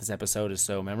reason that this episode is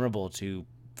so memorable to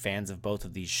fans of both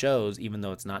of these shows, even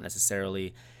though it's not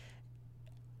necessarily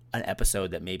an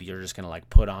episode that maybe you're just going to like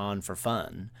put on for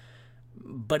fun,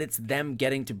 but it's them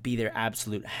getting to be their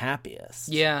absolute happiest.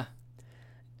 Yeah.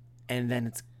 And then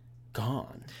it's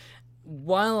gone.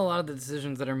 While a lot of the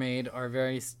decisions that are made are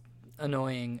very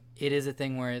annoying, it is a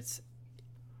thing where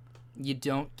you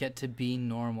don't get to be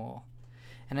normal.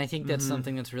 And I think that's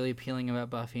something that's really appealing about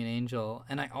Buffy and Angel.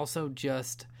 And I also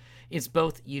it's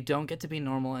both, you don't get to be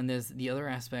normal, and there's the other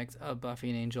aspect of Buffy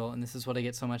and Angel, and this is what I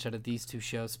get so much out of these two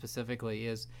shows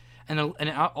specifically, and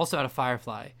also out of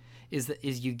Firefly, is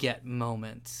you get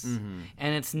moments.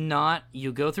 And it's not,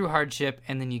 you go through hardship,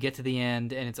 and then you get to the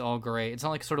end, and it's all great. It's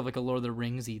not like sort of like a Lord of the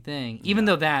Rings-y thing, even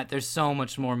though there's so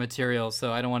much more material,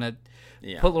 so I don't want to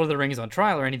put Lord of the Rings on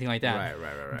trial or anything like that.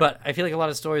 Right. But I feel like a lot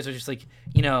of stories are just like,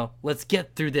 let's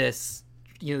get through this,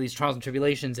 these trials and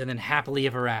tribulations, and then happily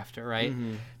ever after, right?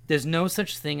 There's no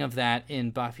such thing of that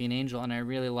in Buffy and Angel, and I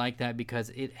really like that because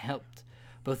it helped,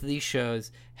 both of these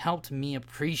shows helped me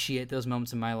appreciate those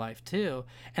moments in my life too,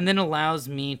 and then allows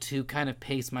me to kind of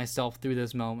pace myself through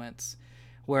those moments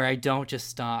where I don't just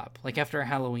stop. Like after a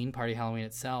Halloween party, Halloween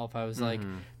itself, I was like,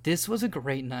 this was a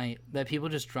great night that people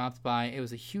just dropped by. It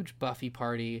was a huge Buffy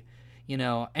party,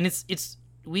 and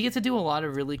we get to do a lot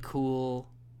of really cool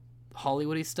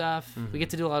Hollywoody stuff. We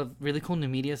get to do a lot of really cool new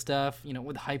media stuff,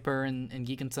 with Hyper and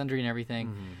Geek and Sundry and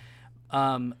everything.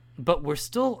 But we're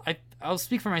still, I'll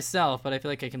speak for myself, but I feel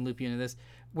like I can loop you into this.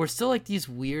 We're still like these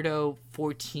weirdo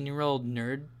 14-year-old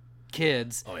nerd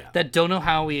kids that don't know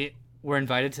how we were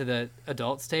invited to the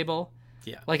adults table.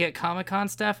 Yeah. Like at Comic-Con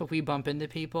stuff, if we bump into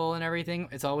people and everything,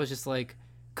 it's always just like,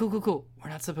 cool. We're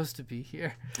not supposed to be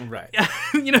here. Right.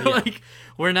 Like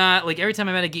we're not, like every time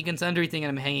I'm at a Geek and Sundry thing and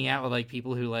I'm hanging out with like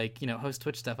people who like, host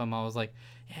Twitch stuff, I'm always like,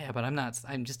 yeah, but I'm not,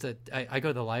 I go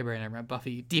to the library and I rent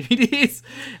Buffy DVDs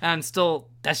and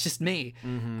that's just me.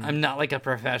 I'm not like a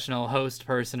professional host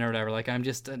person or whatever. Like I'm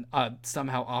just an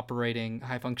somehow operating,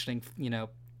 high functioning,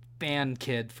 band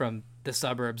kid from the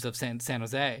suburbs of San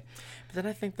Jose. But then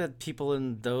I think that people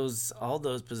in all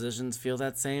those positions feel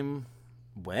that same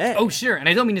way. Oh, sure. And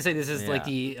I don't mean to say this is like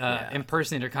the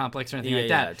impersonator complex or anything like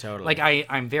that. Yeah, totally. Like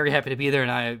I'm very happy to be there,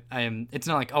 and I am. It's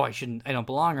not like, I don't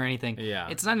belong or anything. Yeah.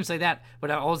 It's not just like that,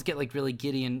 but I always get like really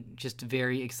giddy and just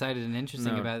very excited and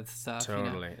interesting about this stuff.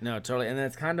 Totally. No, totally. And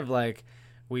it's kind of like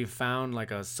we've found like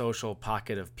a social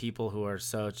pocket of people who are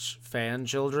such fan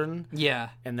children. Yeah.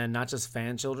 And then not just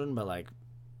fan children, but like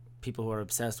people who are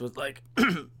obsessed with like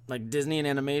like Disney and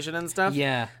animation and stuff.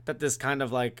 Yeah. But this kind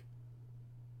of like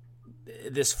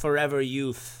this forever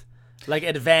youth, like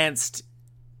advanced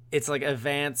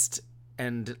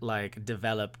and like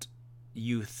developed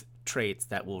youth traits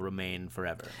that will remain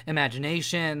forever.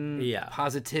 Imagination,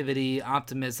 positivity,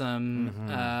 optimism,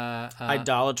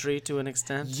 idolatry to an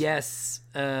extent. Yes.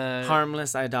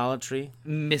 Harmless idolatry.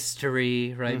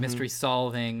 Mystery, right? Mystery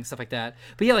solving, stuff like that.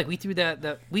 But yeah, like we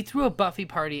threw a Buffy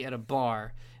party at a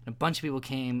bar, and a bunch of people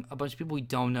came, a bunch of people we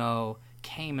don't know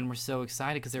came, and we're so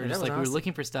excited because they were just like, awesome. We were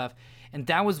looking for stuff. And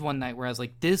that was one night where I was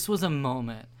like, this was a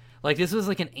moment. Like this was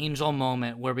like an Angel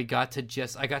moment where I got to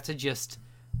just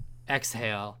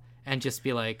exhale and just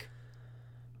be like,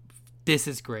 this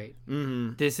is great.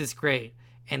 This is great.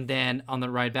 And then on the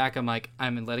ride back, I'm like,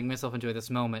 I'm letting myself enjoy this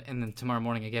moment. And then tomorrow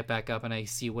morning I get back up and I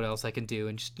see what else I can do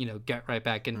and just, get right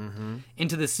back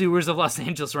into the sewers of Los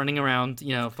Angeles, running around,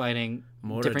 fighting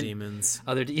Mora demons.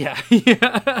 Yeah.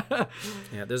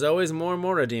 Yeah, there's always more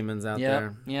Mora demons out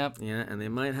there. Yep. Yeah, and they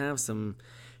might have some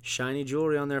shiny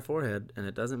jewelry on their forehead, and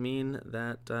it doesn't mean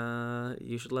that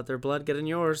you should let their blood get in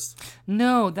yours.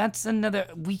 No, that's another.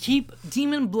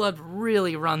 Demon blood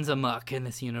really runs amok in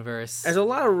this universe. There's a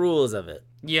lot of rules of it.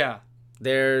 Yeah.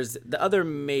 There's the other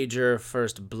major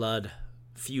first blood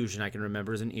fusion I can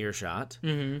remember is an Earshot,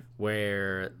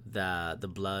 where the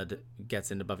blood gets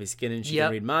into Buffy's skin and she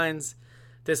can read minds.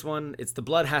 This one, it's the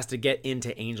blood has to get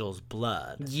into Angel's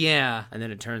blood. Yeah. And then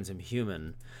it turns him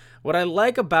human. What I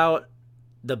like about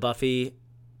the Buffy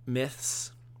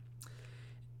myths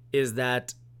is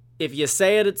that if you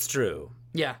say it, it's true.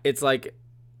 Yeah. It's like,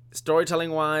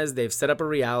 storytelling wise, they've set up a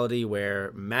reality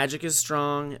where magic is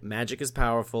strong, magic is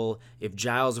powerful. If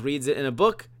Giles reads it in a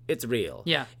book, it's real.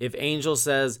 Yeah. If Angel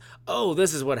says, "Oh,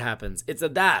 this is what happens," it's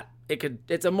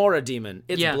it's a Mora demon.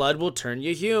 Its blood will turn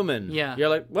you human. Yeah. You're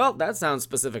like, well, that sounds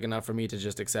specific enough for me to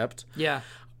just accept. Yeah.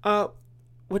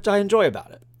 Which I enjoy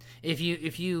about it. If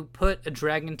you put a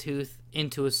dragon tooth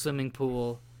into a swimming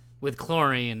pool with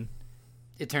chlorine,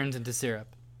 it turns into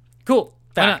syrup. Cool.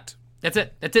 Fact. That's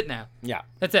it. That's it now. Yeah.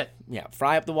 That's it. Yeah.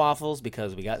 Fry up the waffles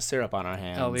because we got syrup on our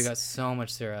hands. Oh, we got so much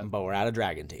syrup. But we're out of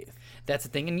dragon teeth. That's the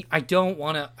thing. And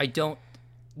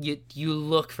you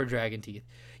look for dragon teeth.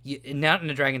 Not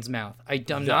in a dragon's mouth.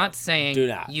 I'm not saying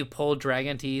you pull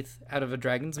dragon teeth out of a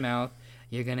dragon's mouth.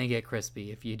 You're going to get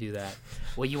crispy if you do that.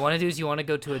 What you want to do is you want to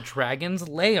go to a dragon's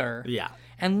lair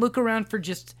and look around for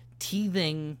just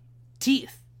teething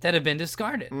teeth that have been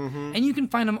discarded. And you can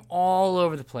find them all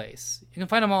over the place. You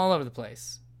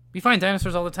find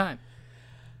dinosaurs all the time.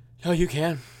 Oh, you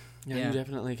can. Yeah, you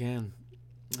definitely can.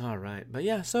 All right. But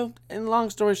yeah, so in long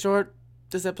story short,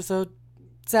 this episode,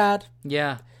 sad.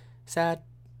 Yeah. Sad.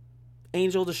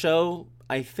 Angel, the show,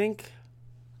 I think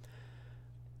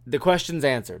the question's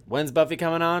answered. When's Buffy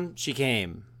coming on? She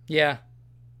came. Yeah.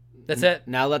 That's it.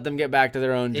 Now let them get back to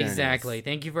their own journeys. Exactly.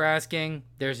 Thank you for asking.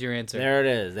 There's your answer. There it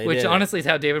is. Which honestly is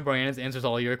how David Boreanaz answers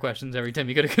all your questions every time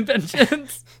you go to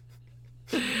conventions.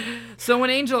 So when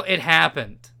Angel, it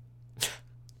happened.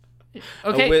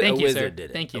 Okay, thank you, sir.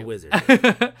 Did it. Thank you. A wizard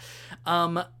did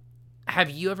it. Have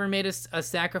you ever made a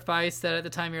sacrifice that at the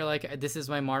time you're like, this is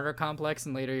my martyr complex,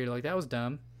 and later you're like, that was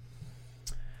dumb?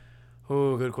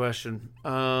 Oh, good question.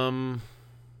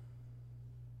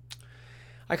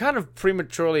 I kind of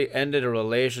prematurely ended a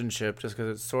relationship just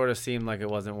because it sort of seemed like it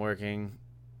wasn't working.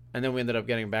 And then we ended up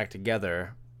getting back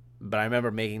together. But I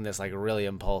remember making this like really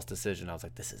impulse decision. I was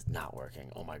like, this is not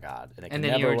working. Oh my God. And it can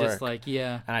never work. And then you were just like,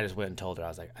 yeah. And I just went and told her, I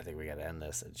was like, I think we got to end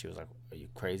this. And she was like, are you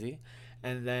crazy?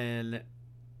 And then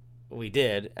we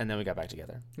did. And then we got back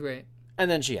together. Right.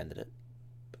 And then she ended it.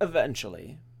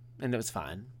 Eventually. And it was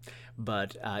fine.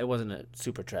 But it wasn't a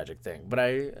super tragic thing. But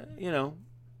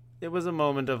it was a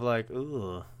moment of like,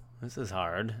 ooh, this is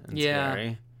hard and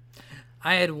scary.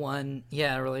 I had one,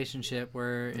 relationship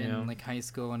where in like high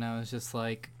school when I was just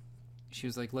like, she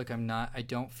was like, look, I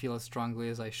don't feel as strongly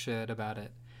as I should about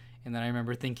it. And then I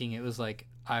remember thinking it was like,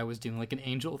 I was doing like an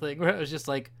Angel thing where I was just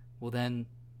like, well then,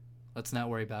 let's not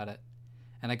worry about it.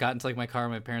 And I got into like my car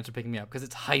and my parents were picking me up because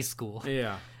it's high school.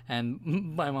 Yeah. And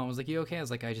my mom was like, you okay? I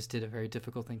was like, I just did a very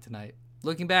difficult thing tonight.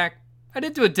 Looking back, I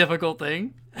didn't do a difficult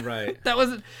thing. Right. That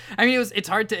wasn't, I mean, it's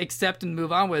hard to accept and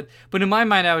move on with. But in my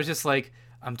mind, I was just like,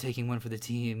 I'm taking one for the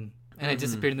team. And I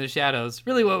disappeared in the shadows.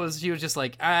 Really she was just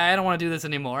like, I don't want to do this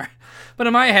anymore. But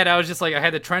in my head, I was just like, I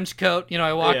had the trench coat.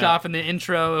 I walked off in the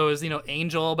intro. It was,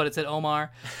 Angel, but it said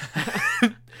Omar.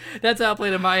 That's how it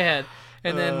played in my head.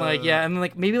 And then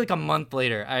maybe like a month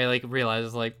later, I like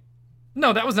realized like,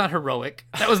 no, that was not heroic.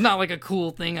 That was not like a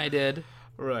cool thing I did.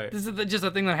 Right. This is just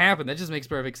a thing that happened. That just makes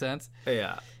perfect sense.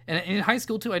 Yeah. And in high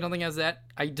school too, I don't think I was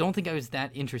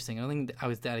that interesting. I don't think I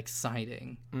was that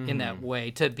exciting in that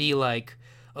way to be like,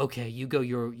 okay, you go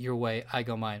your way, I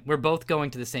go mine. We're both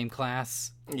going to the same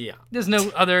class. Yeah. There's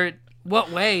no other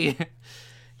what way?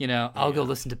 I'll go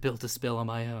listen to Built to Spill on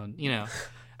my own.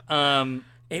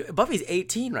 Buffy's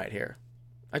 18 right here.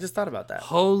 I just thought about that.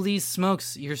 Holy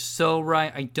smokes, you're so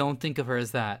right. I don't think of her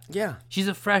as that. Yeah. She's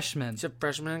a freshman. She's a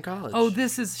freshman in college. Oh,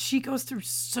 she goes through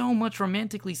so much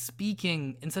romantically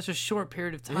speaking in such a short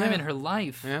period of time in her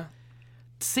life. Yeah.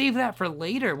 Save that for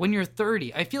later when you're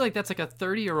 30. I feel like that's like a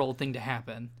 30-year-old thing to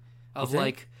happen. Of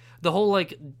like the whole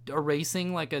like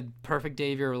erasing like a perfect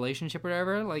day of your relationship or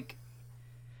whatever. Like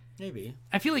maybe.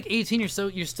 I feel like 18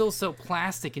 you're still so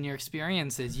plastic in your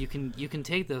experiences. You can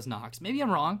take those knocks. Maybe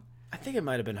I'm wrong. I think it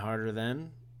might have been harder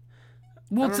then.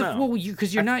 Well, I don't know.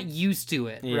 because you're not used to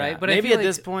it, Yeah. right? But maybe I feel at like,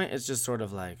 this point it's just sort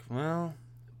of like, well,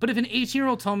 But if an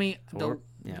 18-year-old told me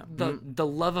yeah. the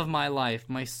love of my life,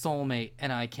 my soulmate,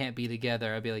 and I can't be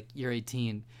together, I'd be like, you're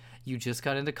 18. You just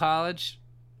got into college.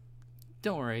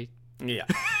 Don't worry. Yeah,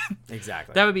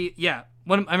 exactly. That would be, yeah.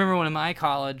 I remember one of my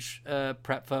college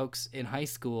prep folks in high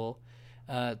school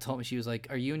told me, she was like,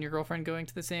 are you and your girlfriend going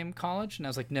to the same college? And I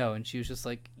was like, no. And she was just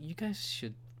like, you guys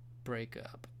should break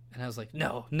up. And I was like,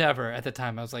 no, never. At the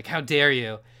time, I was like, how dare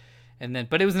you? And then,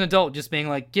 but it was an adult just being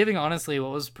like, giving honestly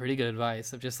what was pretty good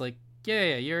advice of just like,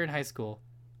 yeah, you're in high school.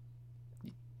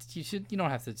 You don't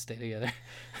have to stay together.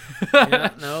 Yeah,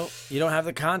 no, you don't have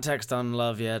the context on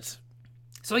love yet.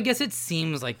 So I guess it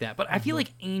seems like that, but I feel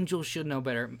like Angel should know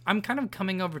better. I'm kind of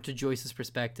coming over to Joyce's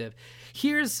perspective.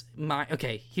 Here's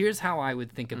how I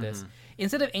would think of this.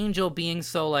 Instead of Angel being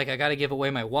so like, I got to give away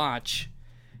my watch,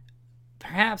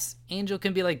 perhaps Angel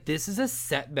can be like, this is a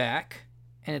setback,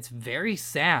 and it's very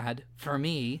sad for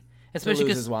me, especially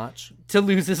lose his watch. To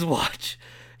lose his watch.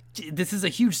 This is a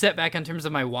huge setback in terms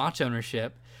of my watch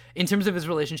ownership, in terms of his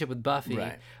relationship with Buffy.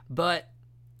 Right. But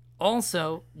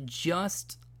also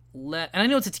just and I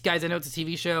know it's a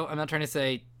TV show. I'm not trying to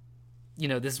say,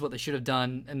 this is what they should have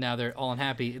done, and now they're all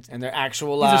unhappy. And their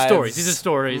actual lives. These are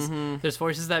stories. There's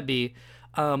forces that be.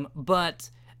 But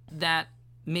that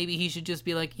maybe he should just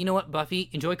be like, you know what, Buffy,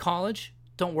 enjoy college.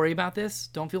 Don't worry about this.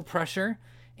 Don't feel pressure.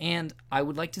 And I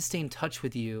would like to stay in touch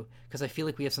with you because I feel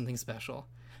like we have something special.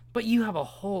 But you have a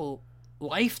whole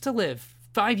life to live.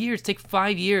 5 years. Take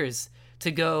 5 years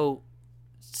to go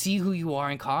see who you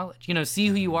are in college. See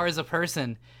who you are as a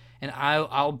person. And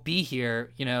I'll be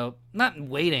here, not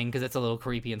waiting because that's a little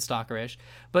creepy and stalkerish,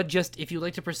 but just if you'd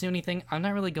like to pursue anything, I'm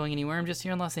not really going anywhere. I'm just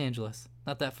here in Los Angeles.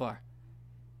 Not that far.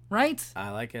 Right? I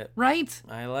like it. Right?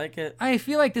 I like it. I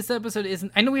feel like this episode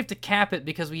isn't... I know we have to cap it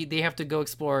because they have to go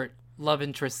explore love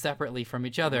interests separately from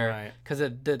each other. Right. Because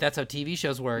that's how TV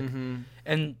shows work.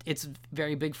 And it's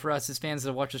very big for us as fans that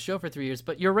have watched the show for 3 years.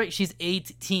 But you're right. She's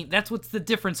 18. That's what's the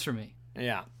difference for me.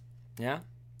 Yeah. Yeah?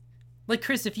 Like,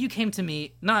 Chris, if you came to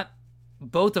me, not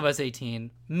both of us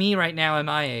 18, me right now at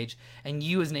my age, and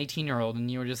you as an 18-year-old, and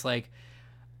you were just like,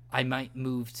 I might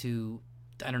move to,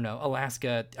 I don't know,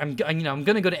 Alaska. I'm going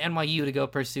to go to NYU to go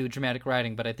pursue dramatic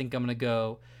writing, but I think I'm going to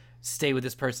go stay with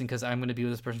this person because I'm going to be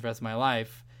with this person for the rest of my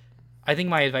life. I think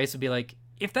my advice would be like,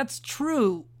 if that's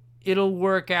true, it'll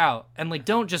work out. And like,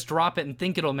 don't just drop it and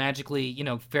think it'll magically,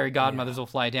 fairy godmothers will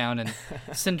fly down and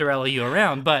Cinderella you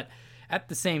around. But at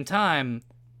the same time,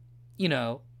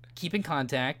 keep in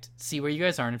contact, see where you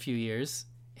guys are in a few years,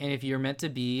 and if you're meant to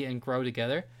be and grow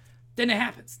together, then it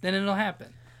happens. Then it'll happen.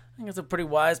 I think it's a pretty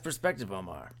wise perspective,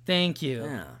 Omar. Thank you.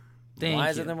 Yeah. Thank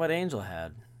Wiser you. than what Angel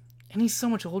had. And he's so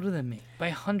much older than me by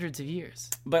hundreds of years.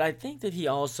 But I think that he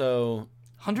also...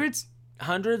 Hundreds,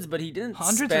 but he didn't or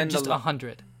spend just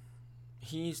 100?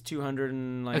 He's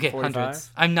 245. Okay,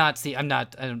 hundreds. I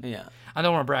don't Yeah. I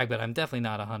don't want to brag, but I'm definitely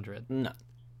not 100. No.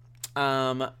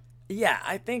 Yeah,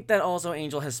 I think that also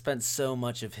Angel has spent so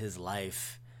much of his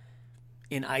life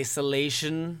in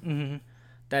isolation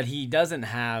that he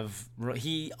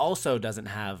also doesn't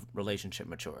have relationship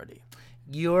maturity.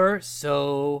 You're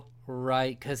so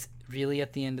right, because really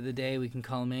at the end of the day, we can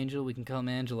call him Angel, we can call him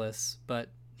Angelus, but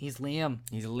he's Liam.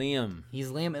 He's Liam.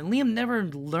 And Liam never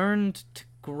learned to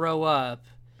grow up.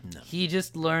 No. He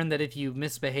just learned that if you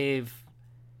misbehave,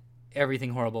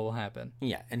 everything horrible will happen.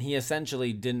 Yeah, and he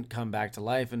essentially didn't come back to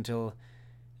life until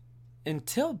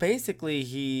basically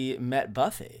he met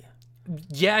Buffy.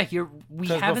 Yeah, we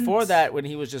haven't... before that, when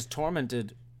he was just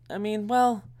tormented,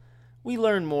 we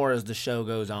learn more as the show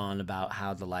goes on about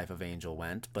how the life of Angel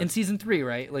went. But in season 3,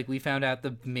 right? Like, we found out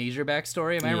the major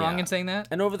backstory. Am I wrong in saying that?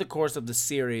 And over the course of the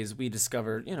series, we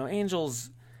discovered,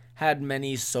 Angel's had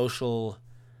many social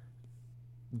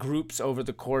groups over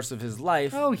the course of his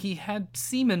life. Oh, he had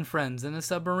seaman friends in a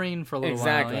submarine for a little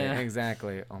while. Yeah.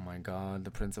 Exactly. Oh my God,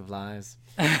 the Prince of Lies.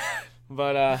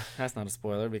 But that's not a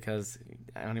spoiler because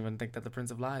I don't even think that the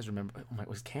Prince of Lies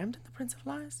was Camden the Prince of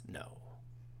Lies? No.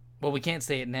 Well, we can't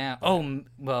say it now. Oh,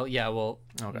 well, yeah, well.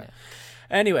 Okay. Yeah.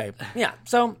 Anyway, yeah.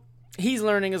 So he's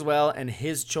learning as well, and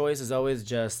his choice is always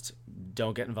just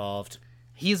don't get involved.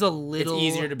 He's a little... It's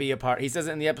easier to be apart. He says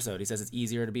it in the episode. He says it's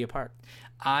easier to be apart.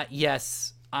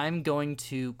 Yes. I'm going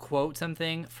to quote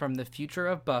something from the future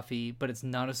of Buffy, but it's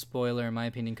not a spoiler in my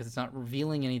opinion because it's not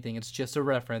revealing anything. It's just a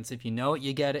reference. If you know it,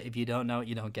 you get it. If you don't know it,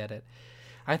 you don't get it.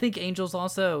 I think Angel's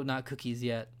also not cookies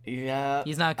yet. Yeah.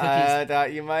 He's not cookies. I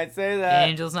thought you might say that.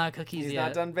 Angel's not cookies He's yet.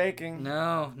 not done baking.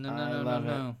 No. I love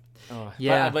it. Oh.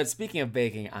 Yeah. But speaking of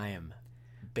baking, I am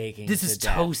baking. This to is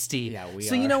death. toasty. Yeah, we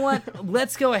so are. you know what?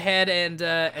 Let's go ahead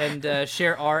and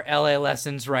share our LA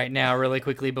lessons right now, really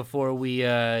quickly, before we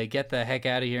get the heck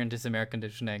out of here into some air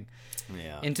conditioning,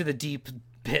 into the deep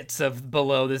pits of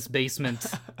below this basement,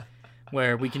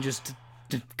 where we can just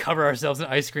cover ourselves in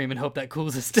ice cream and hope that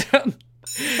cools us down.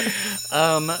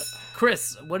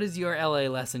 Chris, what is your LA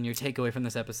lesson? Your takeaway from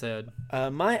this episode?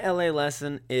 My LA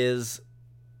lesson is,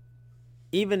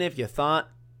 even if you thought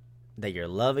that your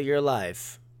love of your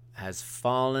life has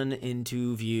fallen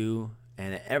into view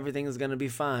and everything is going to be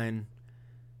fine,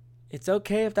 it's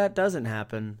okay if that doesn't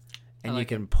happen, and you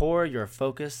can pour your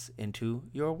focus into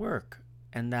your work,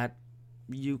 and that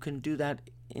you can do that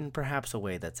in perhaps a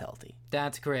way that's healthy.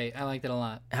 That's great. I like that a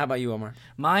lot. How about you, Omar?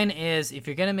 Mine is, if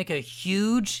you're going to make a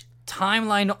huge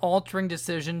timeline-altering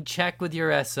decision, check with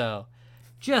your SO.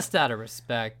 Just out of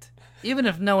respect. Even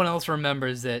if no one else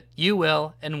remembers it, you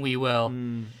will, and we will.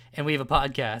 And we have a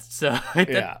podcast, so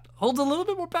that holds a little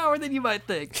bit more power than you might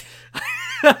think.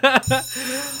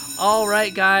 All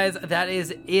right, guys, that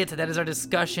is it. That is our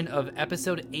discussion of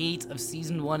episode 8 of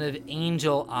season 1 of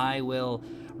Angel, I Will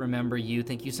Remember You.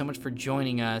 Thank you so much for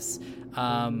joining us.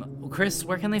 Chris,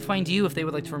 where can they find you if they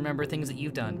would like to remember things that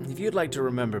you've done? If you'd like to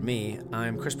remember me,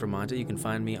 I'm Chris Bramante. You can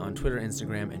find me on Twitter,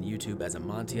 Instagram, and YouTube as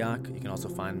Amontiac. You can also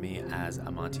find me as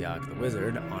Amontiac the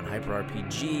Wizard on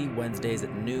HyperRPG, Wednesdays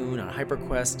at noon on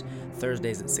HyperQuest,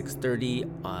 Thursdays at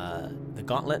 6:30, The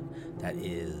Gauntlet. That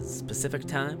is Pacific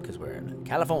time because we're in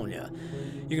California.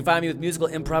 You can find me with musical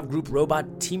improv group Robot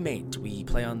Teammate. We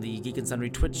play on the Geek and Sundry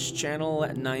Twitch channel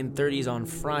at 9:30s on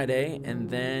Friday. And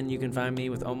then you can find me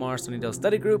with Omar Sunnydale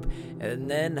Study Group. And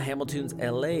then Hamilton's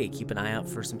LA. Keep an eye out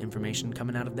for some information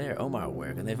coming out of there. Omar,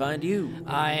 where can they find you?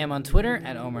 I am on Twitter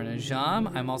at Omar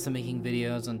Najam. I'm also making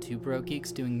videos on Two Broke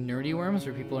Geeks doing Nerdy Worms,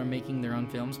 where people are making their own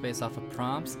films based off of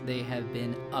prompts. They have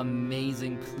been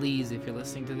amazing. Please, if you're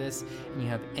listening to this and you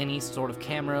have any sort of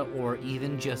camera or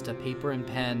even just a paper and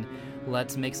pen,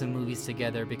 let's make some movies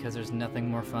together, because there's nothing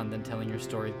more fun than telling your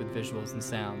stories with visuals and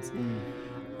sounds.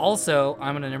 Also,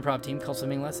 I'm on an improv team called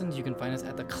Swimming Lessons. You can find us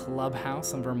at the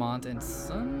Clubhouse on Vermont and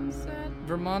Sunset,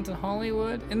 Vermont and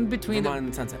Hollywood, in between Vermont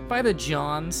and Sunset. by the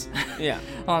Johns. Yeah.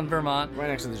 On Vermont. Right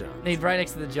next to the John. Right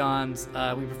next to the Johns.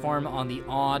 We perform on the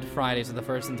odd Friday, so the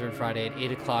first and third Friday at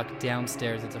 8 o'clock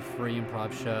downstairs. It's a free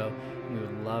improv show. We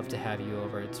would love to have you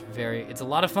over. It's a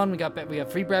lot of fun. We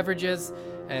got free beverages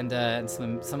and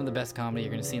some of the best comedy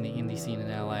you're going to see in the indie scene in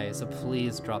LA. So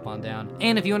please drop on down.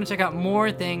 And if you want to check out more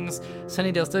things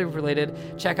Sunnydale Study Group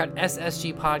related, check out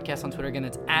SSG Podcast on Twitter. Again,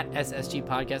 it's at SSG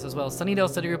Podcast, as well as Sunnydale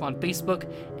Study Group on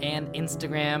Facebook and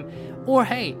Instagram. Or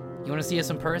hey, you want to see us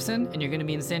in person and you're going to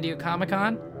be in San Diego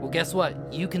Comic-Con? Well, guess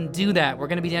what? You can do that. We're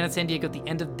going to be down in San Diego at the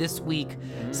end of this week.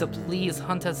 So please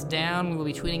hunt us down. We will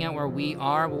be tweeting out where we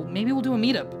are. Maybe we'll do a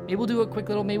meetup. Maybe we'll do a quick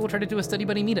little, maybe we'll try to do a Study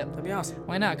Buddy meetup. That'd be awesome.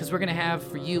 Why not? Because we're going to have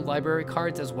for you library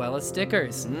cards as well as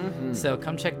stickers. So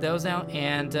come check those out.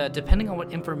 And depending on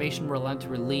what information we're allowed to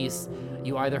release,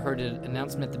 you either heard an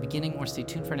announcement at the beginning or stay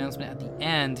tuned for an announcement at the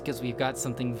end, because we've got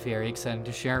something very exciting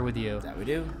to share with you. That we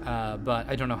do. But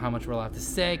I don't know how much we're allowed to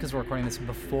say, because we're recording this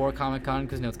before Comic-Con,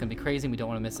 because it's going to be crazy and we don't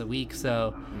want to miss a week.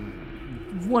 So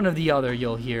one or the other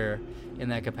you'll hear in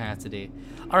that capacity.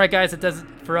 All right, guys, that does it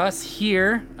for us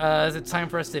here. It's time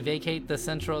for us to vacate the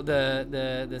central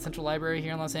library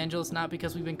here in Los Angeles, not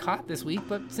because we've been caught this week,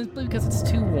 but simply because it's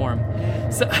too warm.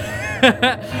 So, all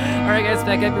right, guys,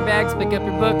 pack up your bags, pick up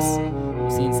your books. We'll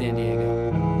see you in San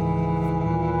Diego.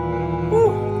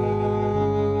 Woo.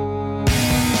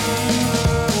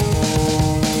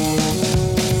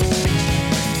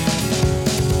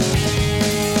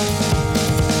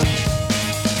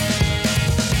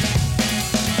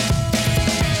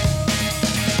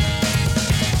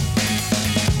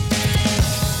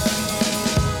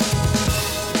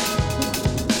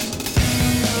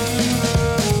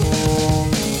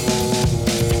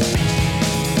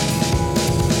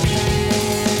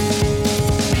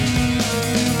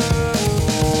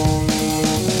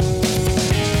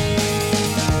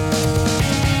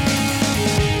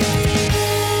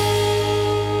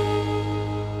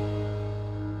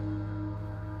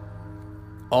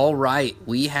 All right,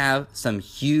 we have some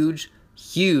huge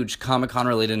Comic-Con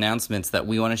related announcements that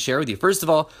we want to share with you. First of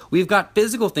all, we've got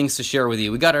physical things to share with you.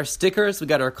 We got our stickers, we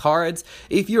got our cards.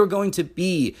 If you're going to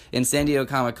be in San Diego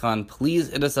Comic-Con, please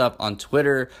hit us up on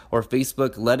Twitter or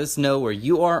Facebook. Let us know where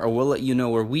you are, or we'll let you know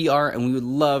where we are, and we would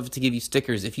love to give you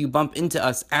stickers. If you bump into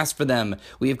us, ask for them.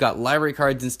 We've got library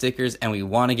cards and stickers, and we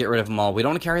want to get rid of them all. We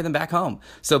don't want to carry them back home.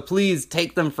 So please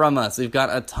take them from us. We've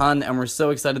got a ton, and we're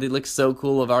so excited. They look so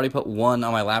cool. I've already put one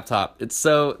on my laptop.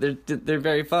 They're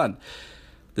very fun.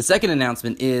 The second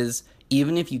announcement is,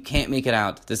 even if you can't make it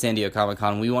out to San Diego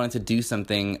Comic-Con, we wanted to do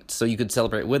something so you could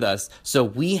celebrate with us. So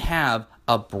we have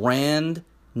a brand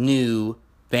new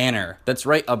banner. That's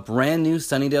right, a brand new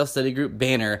Sunnydale Study Group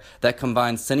banner that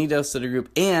combines Sunnydale Study Group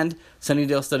and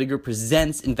Sunnydale Study Group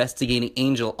Presents Investigating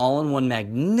Angel all in one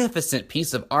magnificent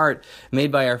piece of art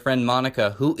made by our friend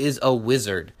Monica, who is a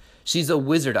wizard. She's a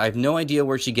wizard. I have no idea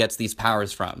where she gets these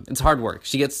powers from. It's hard work.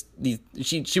 She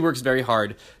works very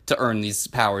hard to earn these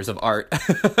powers of art.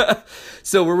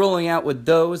 So we're rolling out with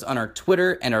those on our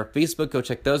Twitter and our Facebook. Go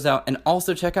check those out. And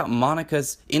also check out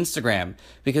Monica's Instagram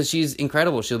because she's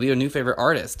incredible. She'll be a new favorite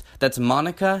artist. That's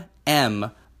Monica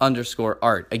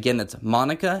M_art. Again, that's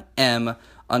Monica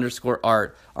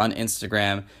M_art on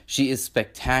Instagram. She is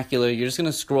spectacular. You're just going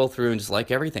to scroll through and just like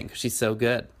everything because she's so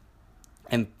good.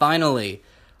 And finally,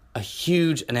 a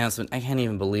huge announcement. I can't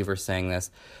even believe we're saying this.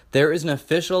 There is an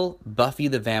official Buffy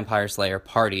the Vampire Slayer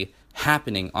party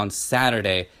happening on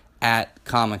Saturday at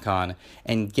Comic-Con.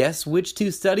 And guess which two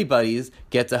study buddies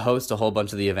get to host a whole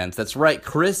bunch of the events? That's right,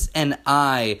 Chris and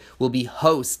I will be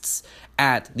hosts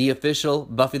at the official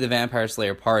Buffy the Vampire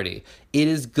Slayer party. It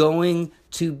is going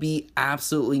to be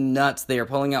absolutely nuts. They are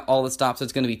pulling out all the stops.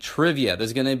 There's going to be trivia.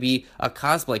 There's going to be a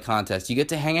cosplay contest. You get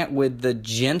to hang out with the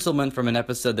gentleman from an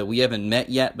episode that we haven't met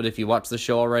yet, but if you watch the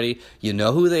show already, you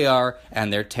know who they are,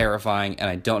 and they're terrifying, and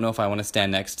I don't know if I want to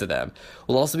stand next to them.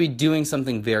 We'll also be doing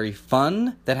something very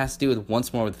fun that has to do with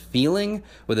Once More with Feeling,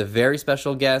 with a very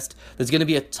special guest. There's going to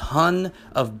be a ton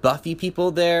of Buffy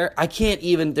people there.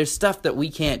 There's stuff that we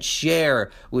can't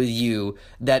share with you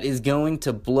that is going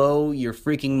to blow your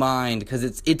freaking mind, because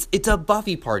it's a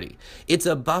Buffy party. It's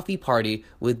a Buffy party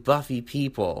with Buffy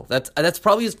people. That's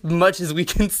probably as much as we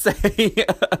can say.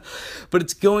 But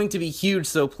it's going to be huge.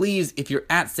 So please, if you're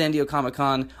at San Diego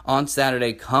Comic-Con on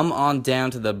Saturday, come on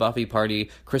down to the Buffy party.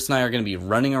 Chris and I are going to be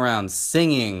running around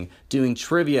singing, doing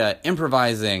trivia,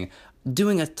 improvising,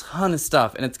 doing a ton of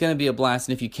stuff, and it's going to be a blast.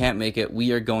 And if you can't make it,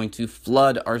 we are going to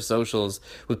flood our socials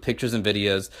with pictures and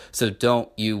videos, so don't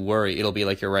you worry. It'll be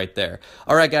like you're right there.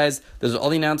 All right, guys, those are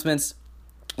all the announcements.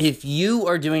 If you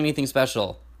are doing anything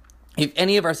special, if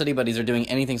any of our study buddies are doing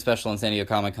anything special in San Diego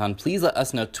Comic-Con, please let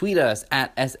us know. Tweet us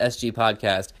at SSG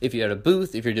Podcast. If you're at a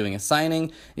booth, if you're doing a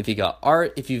signing, if you got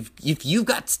art, if you've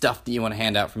got stuff that you want to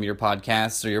hand out from your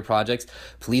podcasts or your projects,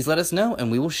 please let us know, and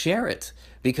we will share it.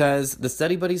 Because the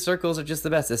study buddy circles are just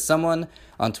the best. As someone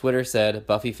on Twitter said,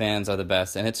 Buffy fans are the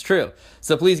best, and it's true.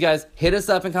 So please, guys, hit us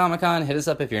up in Comic-Con. Hit us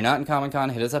up if you're not in Comic-Con.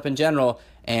 Hit us up in general,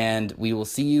 and we will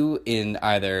see you in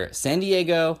either San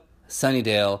Diego,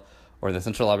 Sunnydale, or the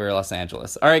Central Library of Los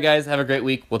Angeles. All right, guys, have a great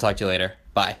week. We'll talk to you later.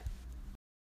 Bye.